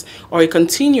deaths or a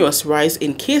continuous rise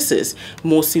in cases,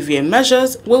 more severe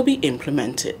measures will be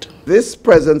implemented. This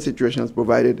present situation has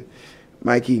provided,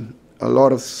 Mikey, a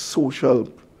lot of social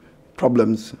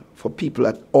problems for people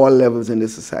at all levels in the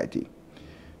society.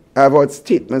 I've heard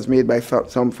statements made by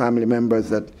some family members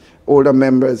that older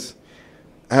members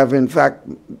have in fact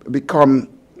become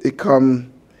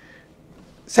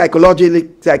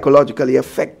psychologically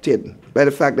affected by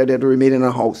the fact that they have to remain in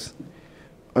a house.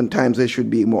 On times they should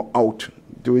be more out,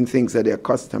 doing things that they're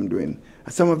accustomed doing.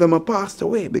 And some of them have passed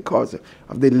away because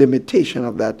of the limitation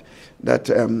of that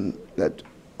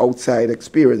outside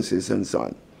experiences and so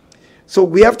on. So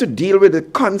we have to deal with the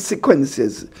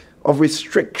consequences of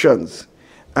restrictions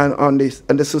and on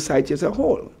the society as a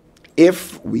whole.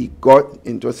 If we got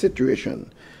into a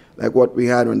situation like what we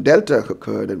had when Delta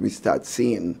occurred, and we start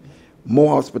seeing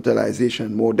more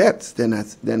hospitalization, more deaths,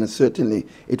 then certainly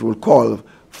it will call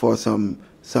for some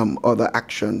other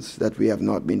actions that we have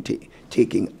not been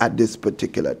taking at this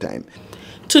particular time.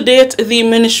 To date, the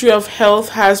Ministry of Health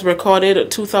has recorded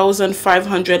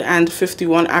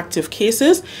 2,551 active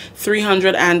cases,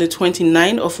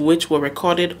 329 of which were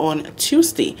recorded on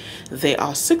Tuesday. There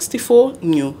are 64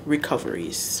 new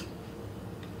recoveries.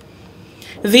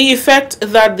 The effect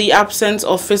that the absence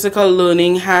of physical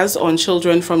learning has on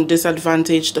children from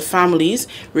disadvantaged families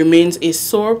remains a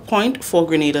sore point for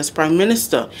Grenada's Prime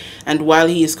Minister. And while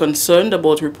he is concerned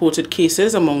about reported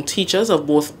cases among teachers of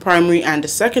both primary and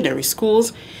secondary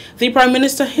schools, the Prime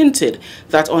Minister hinted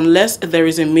that unless there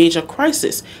is a major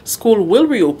crisis, school will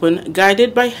reopen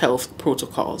guided by health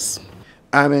protocols.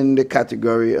 I'm in the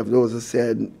category of those who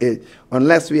said,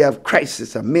 unless we have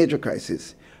crisis, a major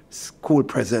crisis, school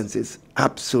presence is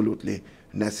absolutely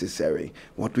necessary.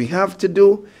 What we have to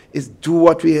do is do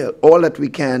all that we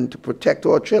can to protect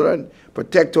our children,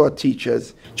 protect our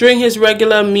teachers. During his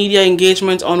regular media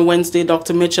engagement on Wednesday,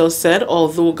 Dr. Mitchell said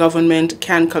although government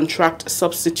can contract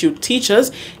substitute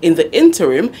teachers in the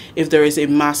interim if there is a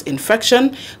mass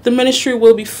infection, the ministry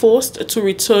will be forced to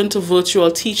return to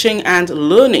virtual teaching and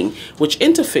learning, which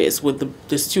interferes with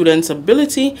the students'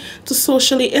 ability to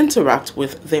socially interact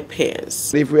with their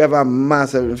peers. If we have a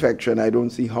massive infection, I don't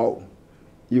see how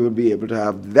you will be able to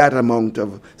have that amount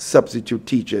of substitute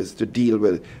teachers to deal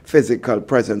with physical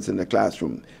presence in the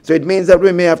classroom. So it means that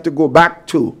we may have to go back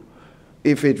to,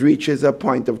 if it reaches a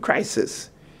point of crisis,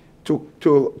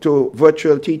 to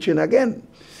virtual teaching again.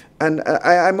 And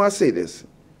I must say this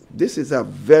is a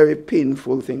very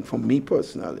painful thing for me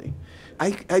personally.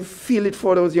 I feel it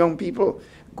for those young people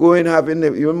going having,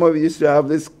 you remember we used to have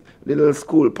this little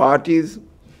school parties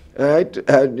right?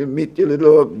 And you meet your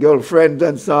little girlfriend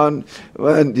and so on,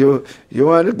 and you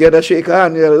want to get a shake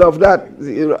hand, you love that.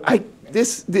 You know,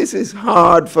 this is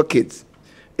hard for kids.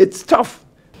 It's tough.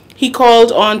 He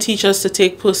called on teachers to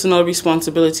take personal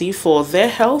responsibility for their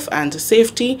health and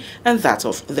safety and that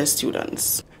of their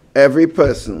students. Every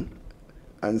person,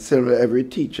 and certainly every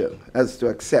teacher, has to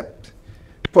accept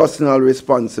personal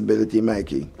responsibility,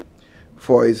 Mikey,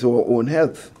 for his own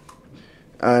health.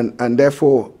 And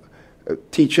therefore,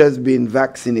 teachers being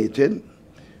vaccinated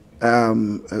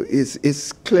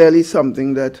is clearly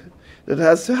something that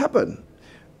has to happen.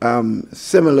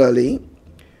 Similarly,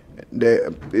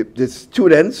 the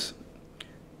students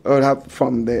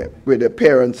with the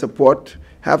parent support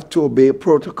have to obey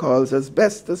protocols as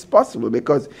best as possible,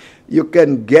 because you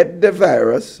can get the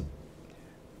virus,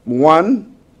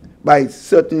 one, by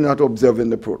certainly not observing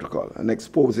the protocol and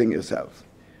exposing yourself.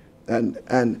 And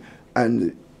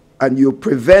you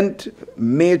prevent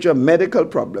major medical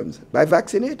problems by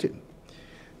vaccinating.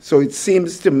 So it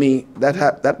seems to me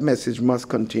that that message must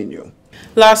continue.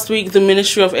 Last week, the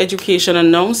Ministry of Education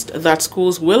announced that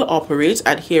schools will operate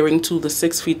adhering to the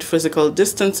 6 feet physical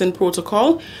distancing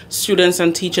protocol. Students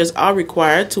and teachers are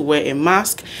required to wear a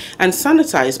mask and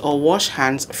sanitize or wash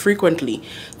hands frequently.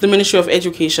 The Ministry of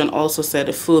Education also said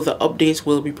a further update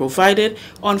will be provided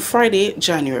on Friday,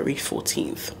 January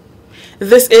 14th.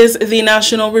 This is the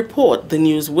National Report. The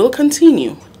news will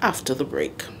continue after the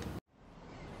break.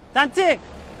 Tantik!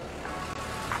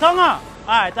 Tonga!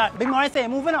 Alright, big more say,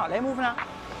 moving out, let's move now.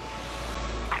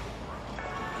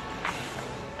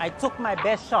 I took my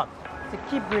best shot to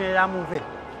keep Grenada moving.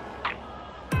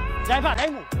 Driver,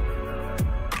 let's move.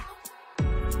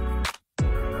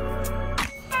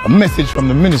 A message from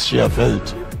the Ministry of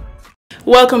Health.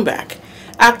 Welcome back.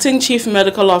 Acting Chief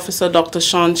Medical Officer Dr.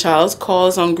 Sean Charles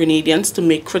calls on Grenadians to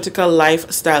make critical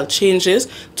lifestyle changes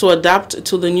to adapt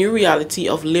to the new reality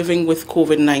of living with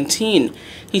COVID-19.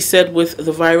 He said with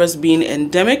the virus being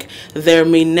endemic, there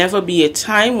may never be a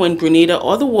time when Grenada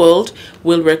or the world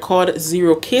will record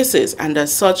 0 cases, and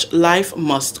as such, life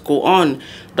must go on.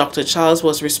 Dr. Charles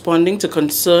was responding to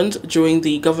concerns during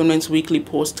the government's weekly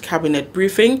post-cabinet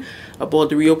briefing about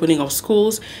the reopening of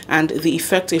schools and the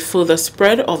effect a further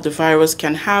spread of the virus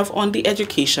can have on the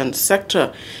education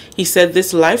sector. He said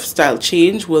this lifestyle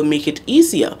change will make it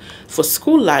easier for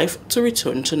school life to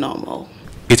return to normal.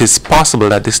 It is possible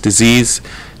that this disease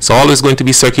is always going to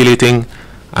be circulating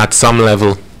at some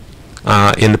level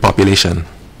in the population.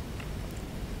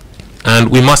 And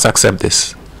we must accept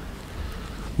this.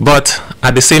 But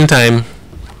at the same time,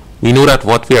 we know that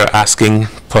what we are asking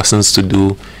persons to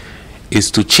do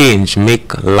is to change,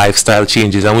 make lifestyle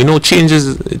changes. And we know change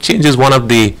is one of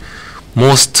the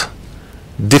most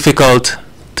difficult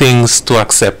things to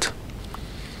accept.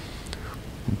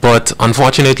 But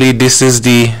unfortunately, this is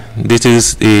the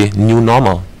new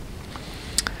normal.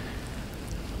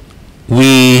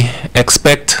 We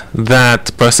expect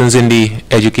that persons in the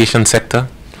education sector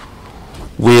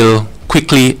will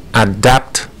quickly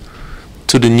adapt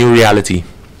to the new reality.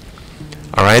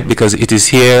 All right, because it is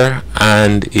here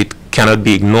and it cannot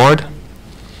be ignored.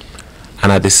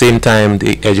 And at the same time,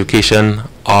 the education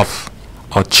of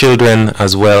our children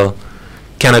as well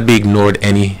cannot be ignored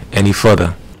any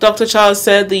further. Dr. Charles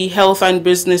said the health and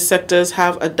business sectors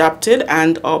have adapted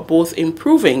and are both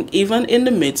improving even in the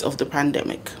midst of the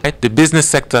pandemic. The business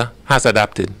sector has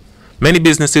adapted. Many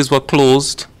businesses were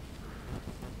closed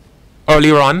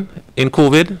earlier on in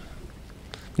COVID.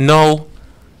 Now,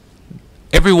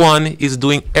 everyone is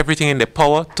doing everything in their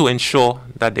power to ensure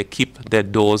that they keep their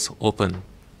doors open.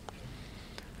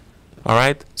 All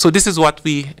right? So this is what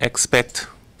we expect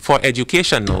for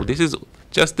education now. This is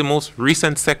just the most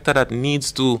recent sector that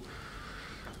needs to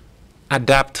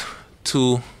adapt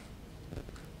to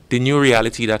the new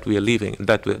reality that we are living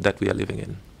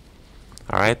in.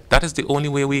 All right, that is the only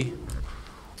way we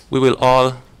will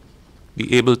all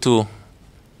be able to,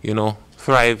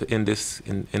 thrive in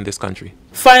this country.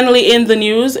 Finally, in the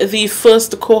news, the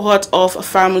first cohort of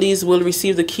families will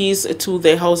receive the keys to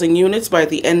their housing units by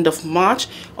the end of March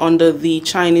under the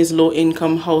Chinese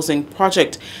Low-Income Housing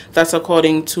Project. That's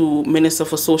according to Minister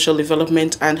for Social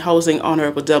Development and Housing,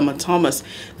 Honorable Delma Thomas.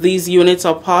 These units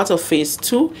are part of Phase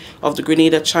 2 of the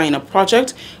Grenada China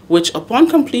project, which upon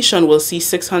completion will see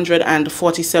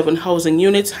 647 housing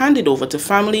units handed over to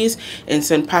families in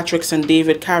St. Patrick, St.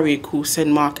 David, Carriacou, St.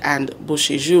 Mark and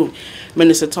Bouchejou.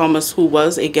 Minister Thomas, who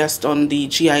was a guest on the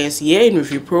GIS Year in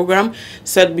Review program,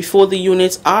 said before the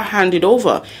units are handed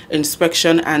over,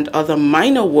 inspection and other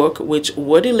minor work which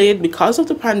were delayed because of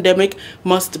the pandemic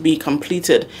must be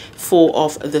completed. 4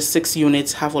 of the 6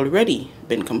 units have already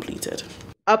been completed.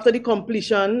 After the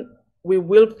completion we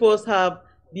will first have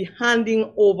the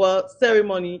handing over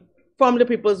ceremony from the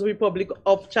People's Republic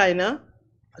of China.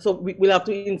 So we'll have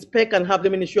to inspect and have the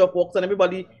Ministry of Works and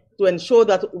everybody to ensure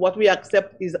that what we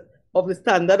accept is of the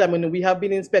standard. I mean, we have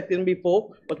been inspecting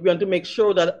before, but we want to make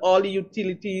sure that all the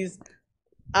utilities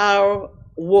are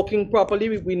working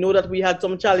properly. We know that we had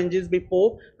some challenges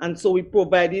before, and so we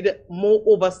provided more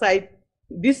oversight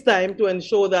this time to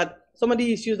ensure that some of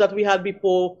the issues that we had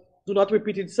before do not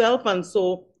repeat itself. And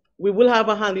so we will have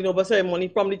a handing over ceremony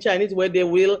from the Chinese where they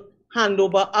will hand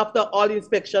over after all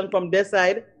inspection from their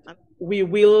side. We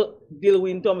will deal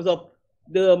with in terms of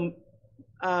the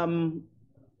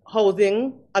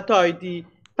housing authority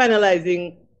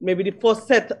finalizing maybe the first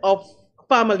set of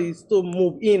families to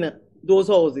move in those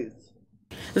houses.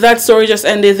 That story just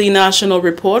ended the national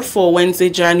report for Wednesday,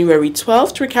 January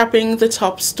 12th, recapping the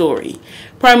top story.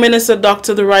 Prime Minister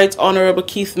Dr. The Right Honorable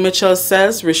Keith Mitchell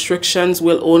says restrictions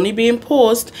will only be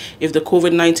imposed if the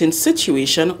COVID-19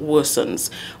 situation worsens.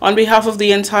 On behalf of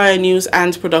the entire news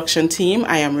and production team,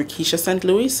 I am Rikisha St.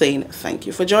 Louis saying thank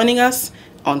you for joining us.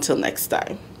 Until next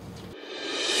time.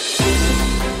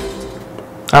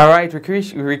 All right,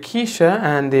 Rikisha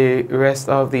and the rest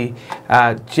of the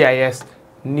GIS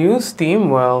news team,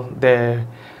 well,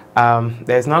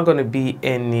 there's not going to be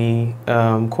any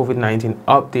COVID-19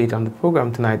 update on the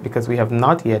program tonight because we have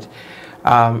not yet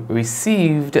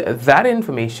received that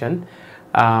information.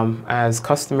 As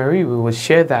customary, we will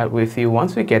share that with you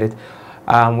once we get it.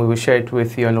 We will share it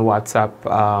with you on the WhatsApp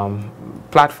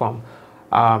platform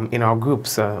in our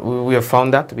groups. We have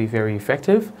found that to be very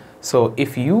effective. So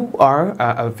if you are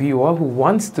a viewer who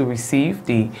wants to receive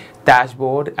the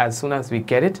dashboard as soon as we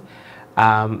get it,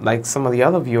 like some of the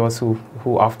other viewers who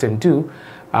often do,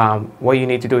 what you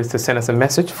need to do is to send us a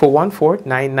message,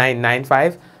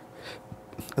 414-9995.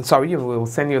 Sorry, we will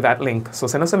send you that link. So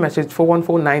send us a message,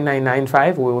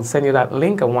 414-9995. We will send you that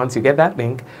link, and once you get that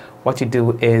link, what you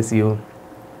do is you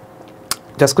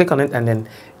just click on it, and then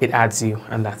it adds you,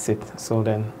 and that's it. So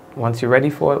then once you're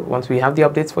ready for it, once we have the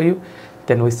updates for you,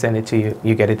 then we send it to you.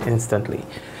 You get it instantly.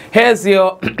 Here's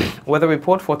your weather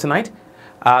report for tonight.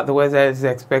 The weather is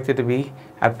expected to be,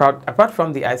 apart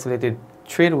from the isolated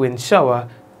trade wind shower,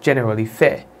 generally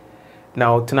fair.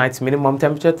 Now, tonight's minimum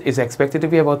temperature is expected to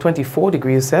be about 24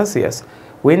 degrees Celsius.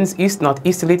 Winds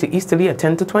east-northeasterly to easterly at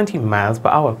 10 to 20 miles per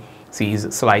hour.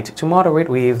 Seas slight to moderate,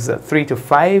 waves 3 to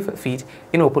 5 feet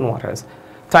in open waters.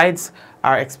 Tides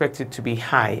are expected to be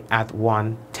high at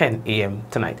 1:10 a.m.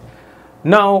 tonight.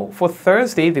 Now, for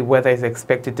Thursday, the weather is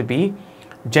expected to be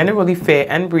generally fair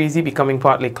and breezy, becoming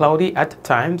partly cloudy at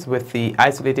times with the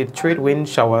isolated trade wind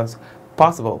showers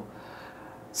possible.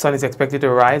 Sun is expected to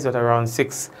rise at around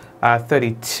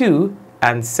 6:32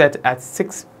 and set at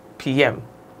 6 p.m.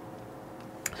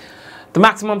 The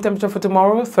maximum temperature for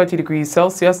tomorrow, 30 degrees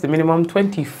Celsius, the minimum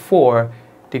 24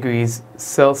 degrees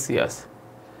Celsius.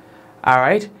 All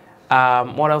right.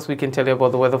 What else we can tell you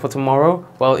about the weather for tomorrow?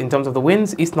 Well, in terms of the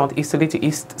winds, east-northeasterly to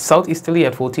east-southeasterly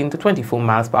at 14 to 24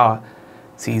 miles per hour.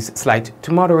 Seas slight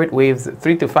to moderate, waves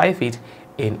 3 to 5 feet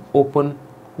in open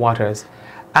waters.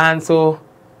 And so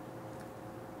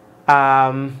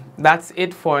that's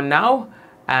it for now.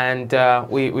 And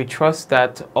we trust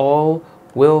that all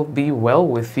will be well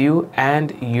with you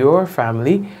and your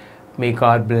family. May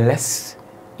God bless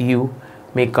you.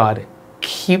 May God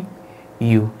keep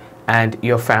you and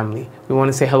your family. We want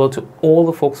to say hello to all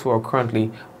the folks who are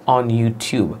currently on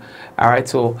YouTube. All right,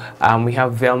 so we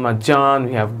have Velma John,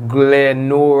 we have Glean,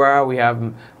 Nora, we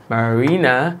have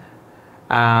Marina,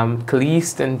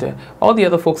 Caliste, and all the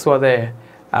other folks who are there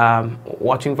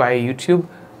watching via YouTube.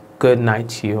 Good night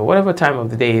to you, whatever time of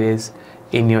the day it is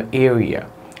in your area.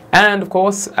 And of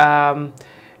course,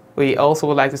 we also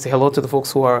would like to say hello to the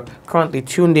folks who are currently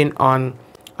tuned in on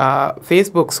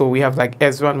Facebook. So we have like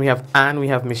Ezra, we have Anne, we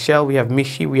have Michelle, we have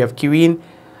Mishi, we have Kirin,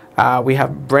 we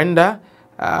have Brenda,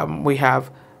 we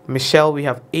have Michelle, we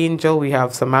have Angel, we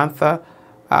have Samantha,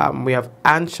 we have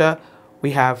Ansha,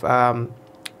 we have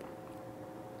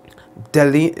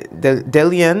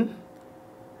Delian,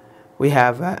 we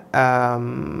have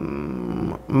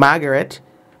Margaret,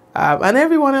 and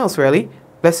everyone else really.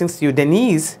 Blessings to you.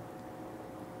 Denise.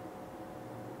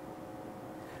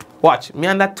 Watch, me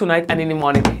and that tonight and in the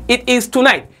morning. It is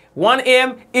tonight. 1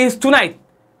 a.m. is tonight.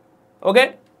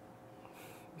 Okay?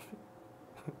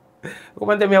 Come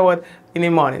and tell me about in the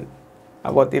morning.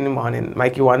 About in the morning.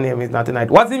 Mikey, 1 a.m. is not tonight.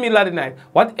 What's in the middle of the night?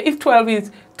 What if 12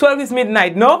 is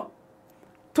midnight? No?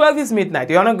 12 is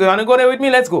midnight. You wanna go there with me?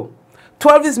 Let's go.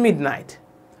 12 is midnight.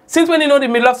 Since when you know the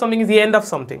middle of something is the end of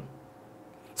something?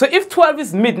 So if 12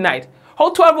 is midnight,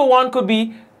 how 12:01 could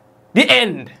be the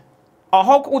end? Or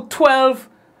how could 12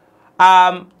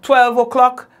 12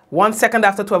 o'clock, 1 second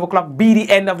after 12 o'clock be the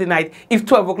end of the night if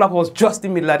 12 o'clock was just the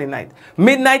middle of the night.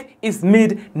 Midnight is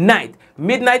midnight.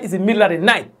 Midnight is the middle of the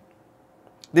night.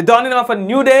 The dawning of a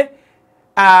new day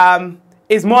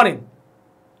is morning.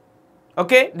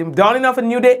 Okay? The dawning of a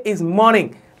new day is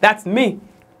morning. That's me.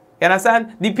 You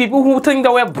understand? The people who think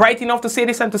that we're bright enough to say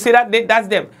this and to say that, that's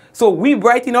them. So we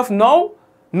bright enough now,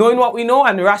 knowing what we know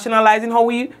and rationalizing how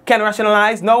we can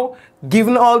rationalize now,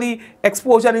 given all the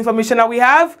exposure and information that we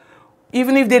have,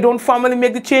 even if they don't formally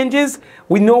make the changes,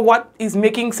 we know what is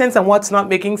making sense and what's not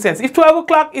making sense. If 12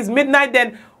 o'clock is midnight,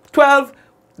 then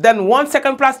 1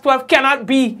 second plus 12 cannot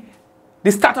be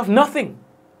the start of nothing.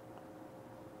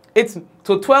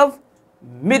 So 12,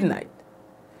 midnight.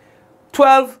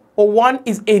 12:01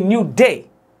 is a new day.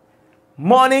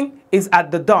 Morning is at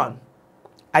the dawn.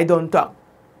 I don't talk.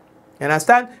 You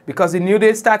understand? Because the new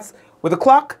day starts with the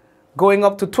clock going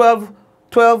up to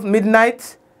 12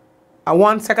 midnight, and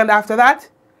 1 second after that,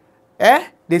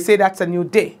 they say that's a new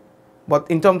day.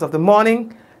 But in terms of the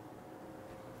morning,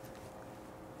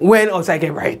 when else I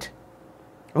get right?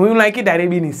 And we don't like it, that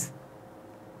business.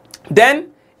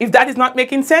 Then, if that is not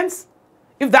making sense,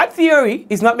 if that theory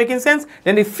is not making sense,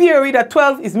 then the theory that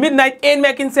 12 is midnight ain't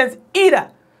making sense either.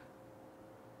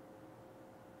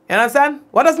 You understand?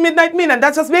 What does midnight mean? And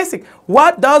that's just basic.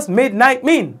 What does midnight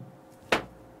mean?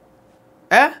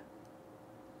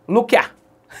 Look here.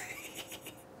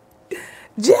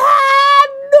 Jado!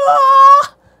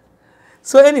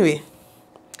 So anyway,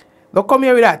 don't come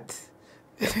here with that.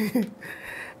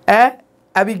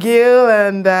 Abigail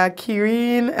and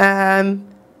Kirin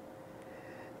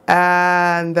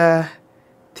and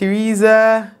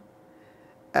Teresa,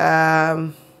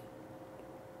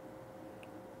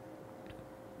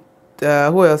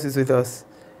 who else is with us?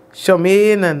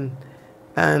 Charmaine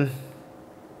and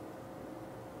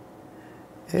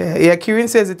yeah, Kirin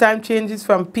says the time changes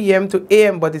from PM to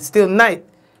AM, but it's still night.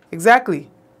 Exactly.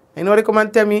 You know they come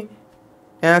and tell me,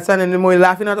 and the more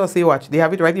laughing at us, say watch. They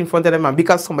have it right in front of them, and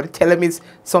because somebody tell them it's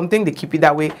something, they keep it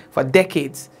that way for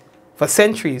decades. For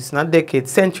centuries, not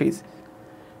decades, centuries.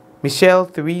 Michelle,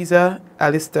 Teresa,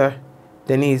 Alistair,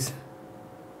 Denise.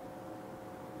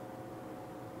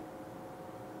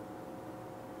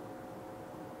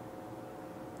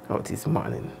 Oh, this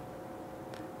morning.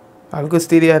 I'll go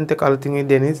stay there and take all the thing with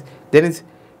Dennis. Dennis,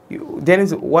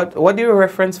 what do you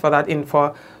reference for that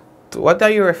what are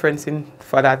you referencing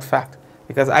for that fact?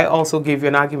 Because I also gave you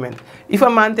an argument. If a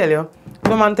man tell you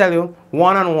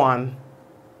 1 and 1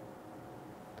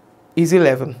 is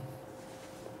 11.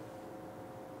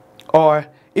 Or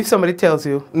if somebody tells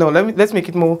you, no, let's make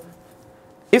it more.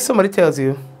 If somebody tells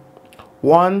you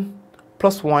 1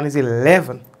 plus 1 is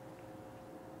 11.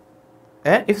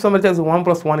 If somebody tells you 1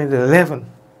 plus 1 is 11.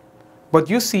 But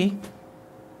you see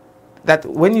that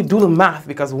when you do the math,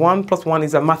 because 1 plus 1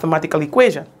 is a mathematical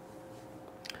equation,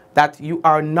 that you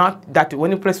are not, that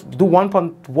when you do 1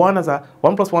 plus 1 as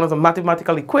a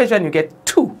mathematical equation, you get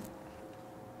 2.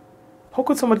 How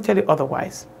could somebody tell you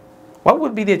otherwise? What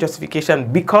would be their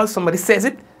justification? Because somebody says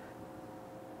it?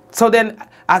 So then,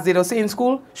 as they don't say in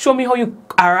school, show me how you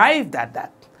arrived at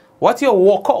that. What's your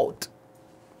walkout?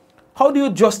 How do you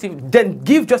then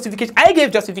give justification? I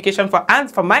gave justification for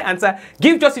my answer.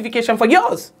 Give justification for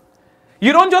yours.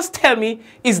 You don't just tell me,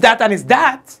 is that and is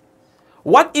that.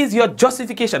 What is your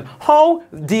justification? How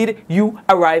did you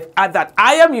arrive at that?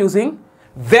 I am using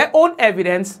their own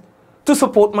evidence to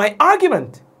support my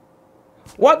argument.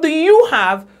 What do you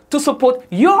have to support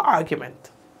your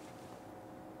argument?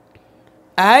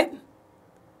 Alright?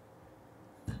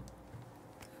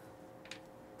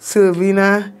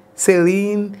 Sylvina,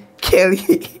 Celine,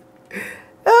 Kelly.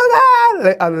 Oh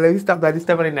God! Let me stop by this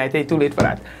time of the night. It's too late for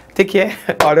that. Take care.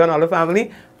 All the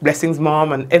family. Blessings,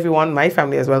 mom, and everyone, my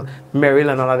family as well.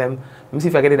 Meryl and all of them. Let me see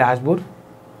if I get the dashboard.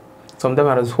 Sometimes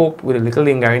I just hope with a little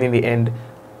lingering in the end,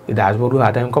 the dashboard will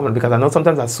have time coming, because I know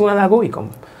sometimes as soon as I go, it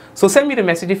comes. So send me the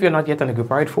message if you're not yet on the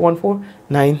group. Alright,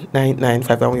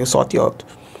 414-999-5, and we'll sort you out.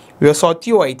 We'll sort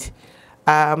you out.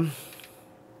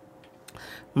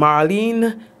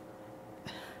 Marlene,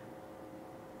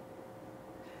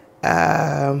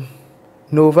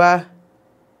 Nova,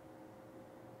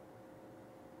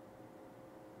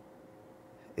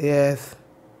 yes.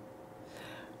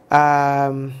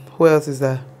 Who else is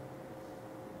there?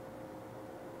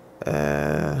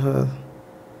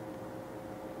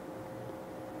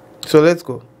 So let's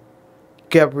go.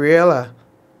 Gabriela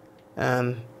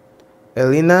and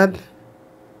Elinad.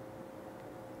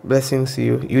 Blessings to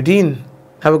you. Udine,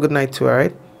 have a good night too,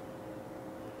 alright?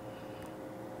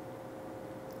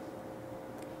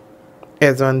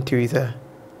 Ezra and Teresa.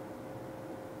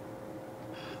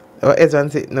 Or Ezra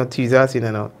say no Tuesday I see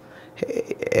now.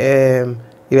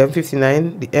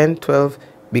 11:59, the end 12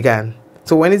 began.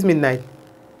 So when is midnight?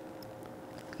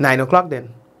 9 o'clock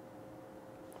then.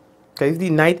 Because if the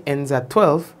night ends at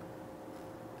 12,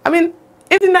 I mean,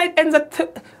 if the night ends at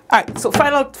alright, so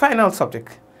final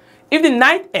subject. If the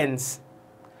night ends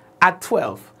at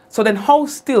 12, so then how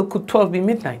still could 12 be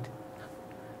midnight?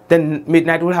 Then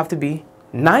midnight will have to be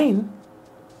 9.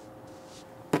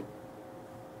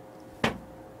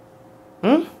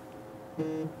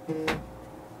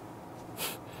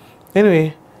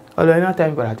 Anyway, although I don't have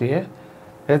time for that, yeah?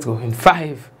 Let's go in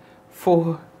 5,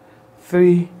 4,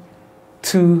 3,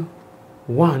 2,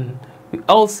 1. We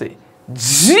all say,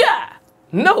 ja!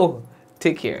 No!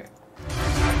 Take care.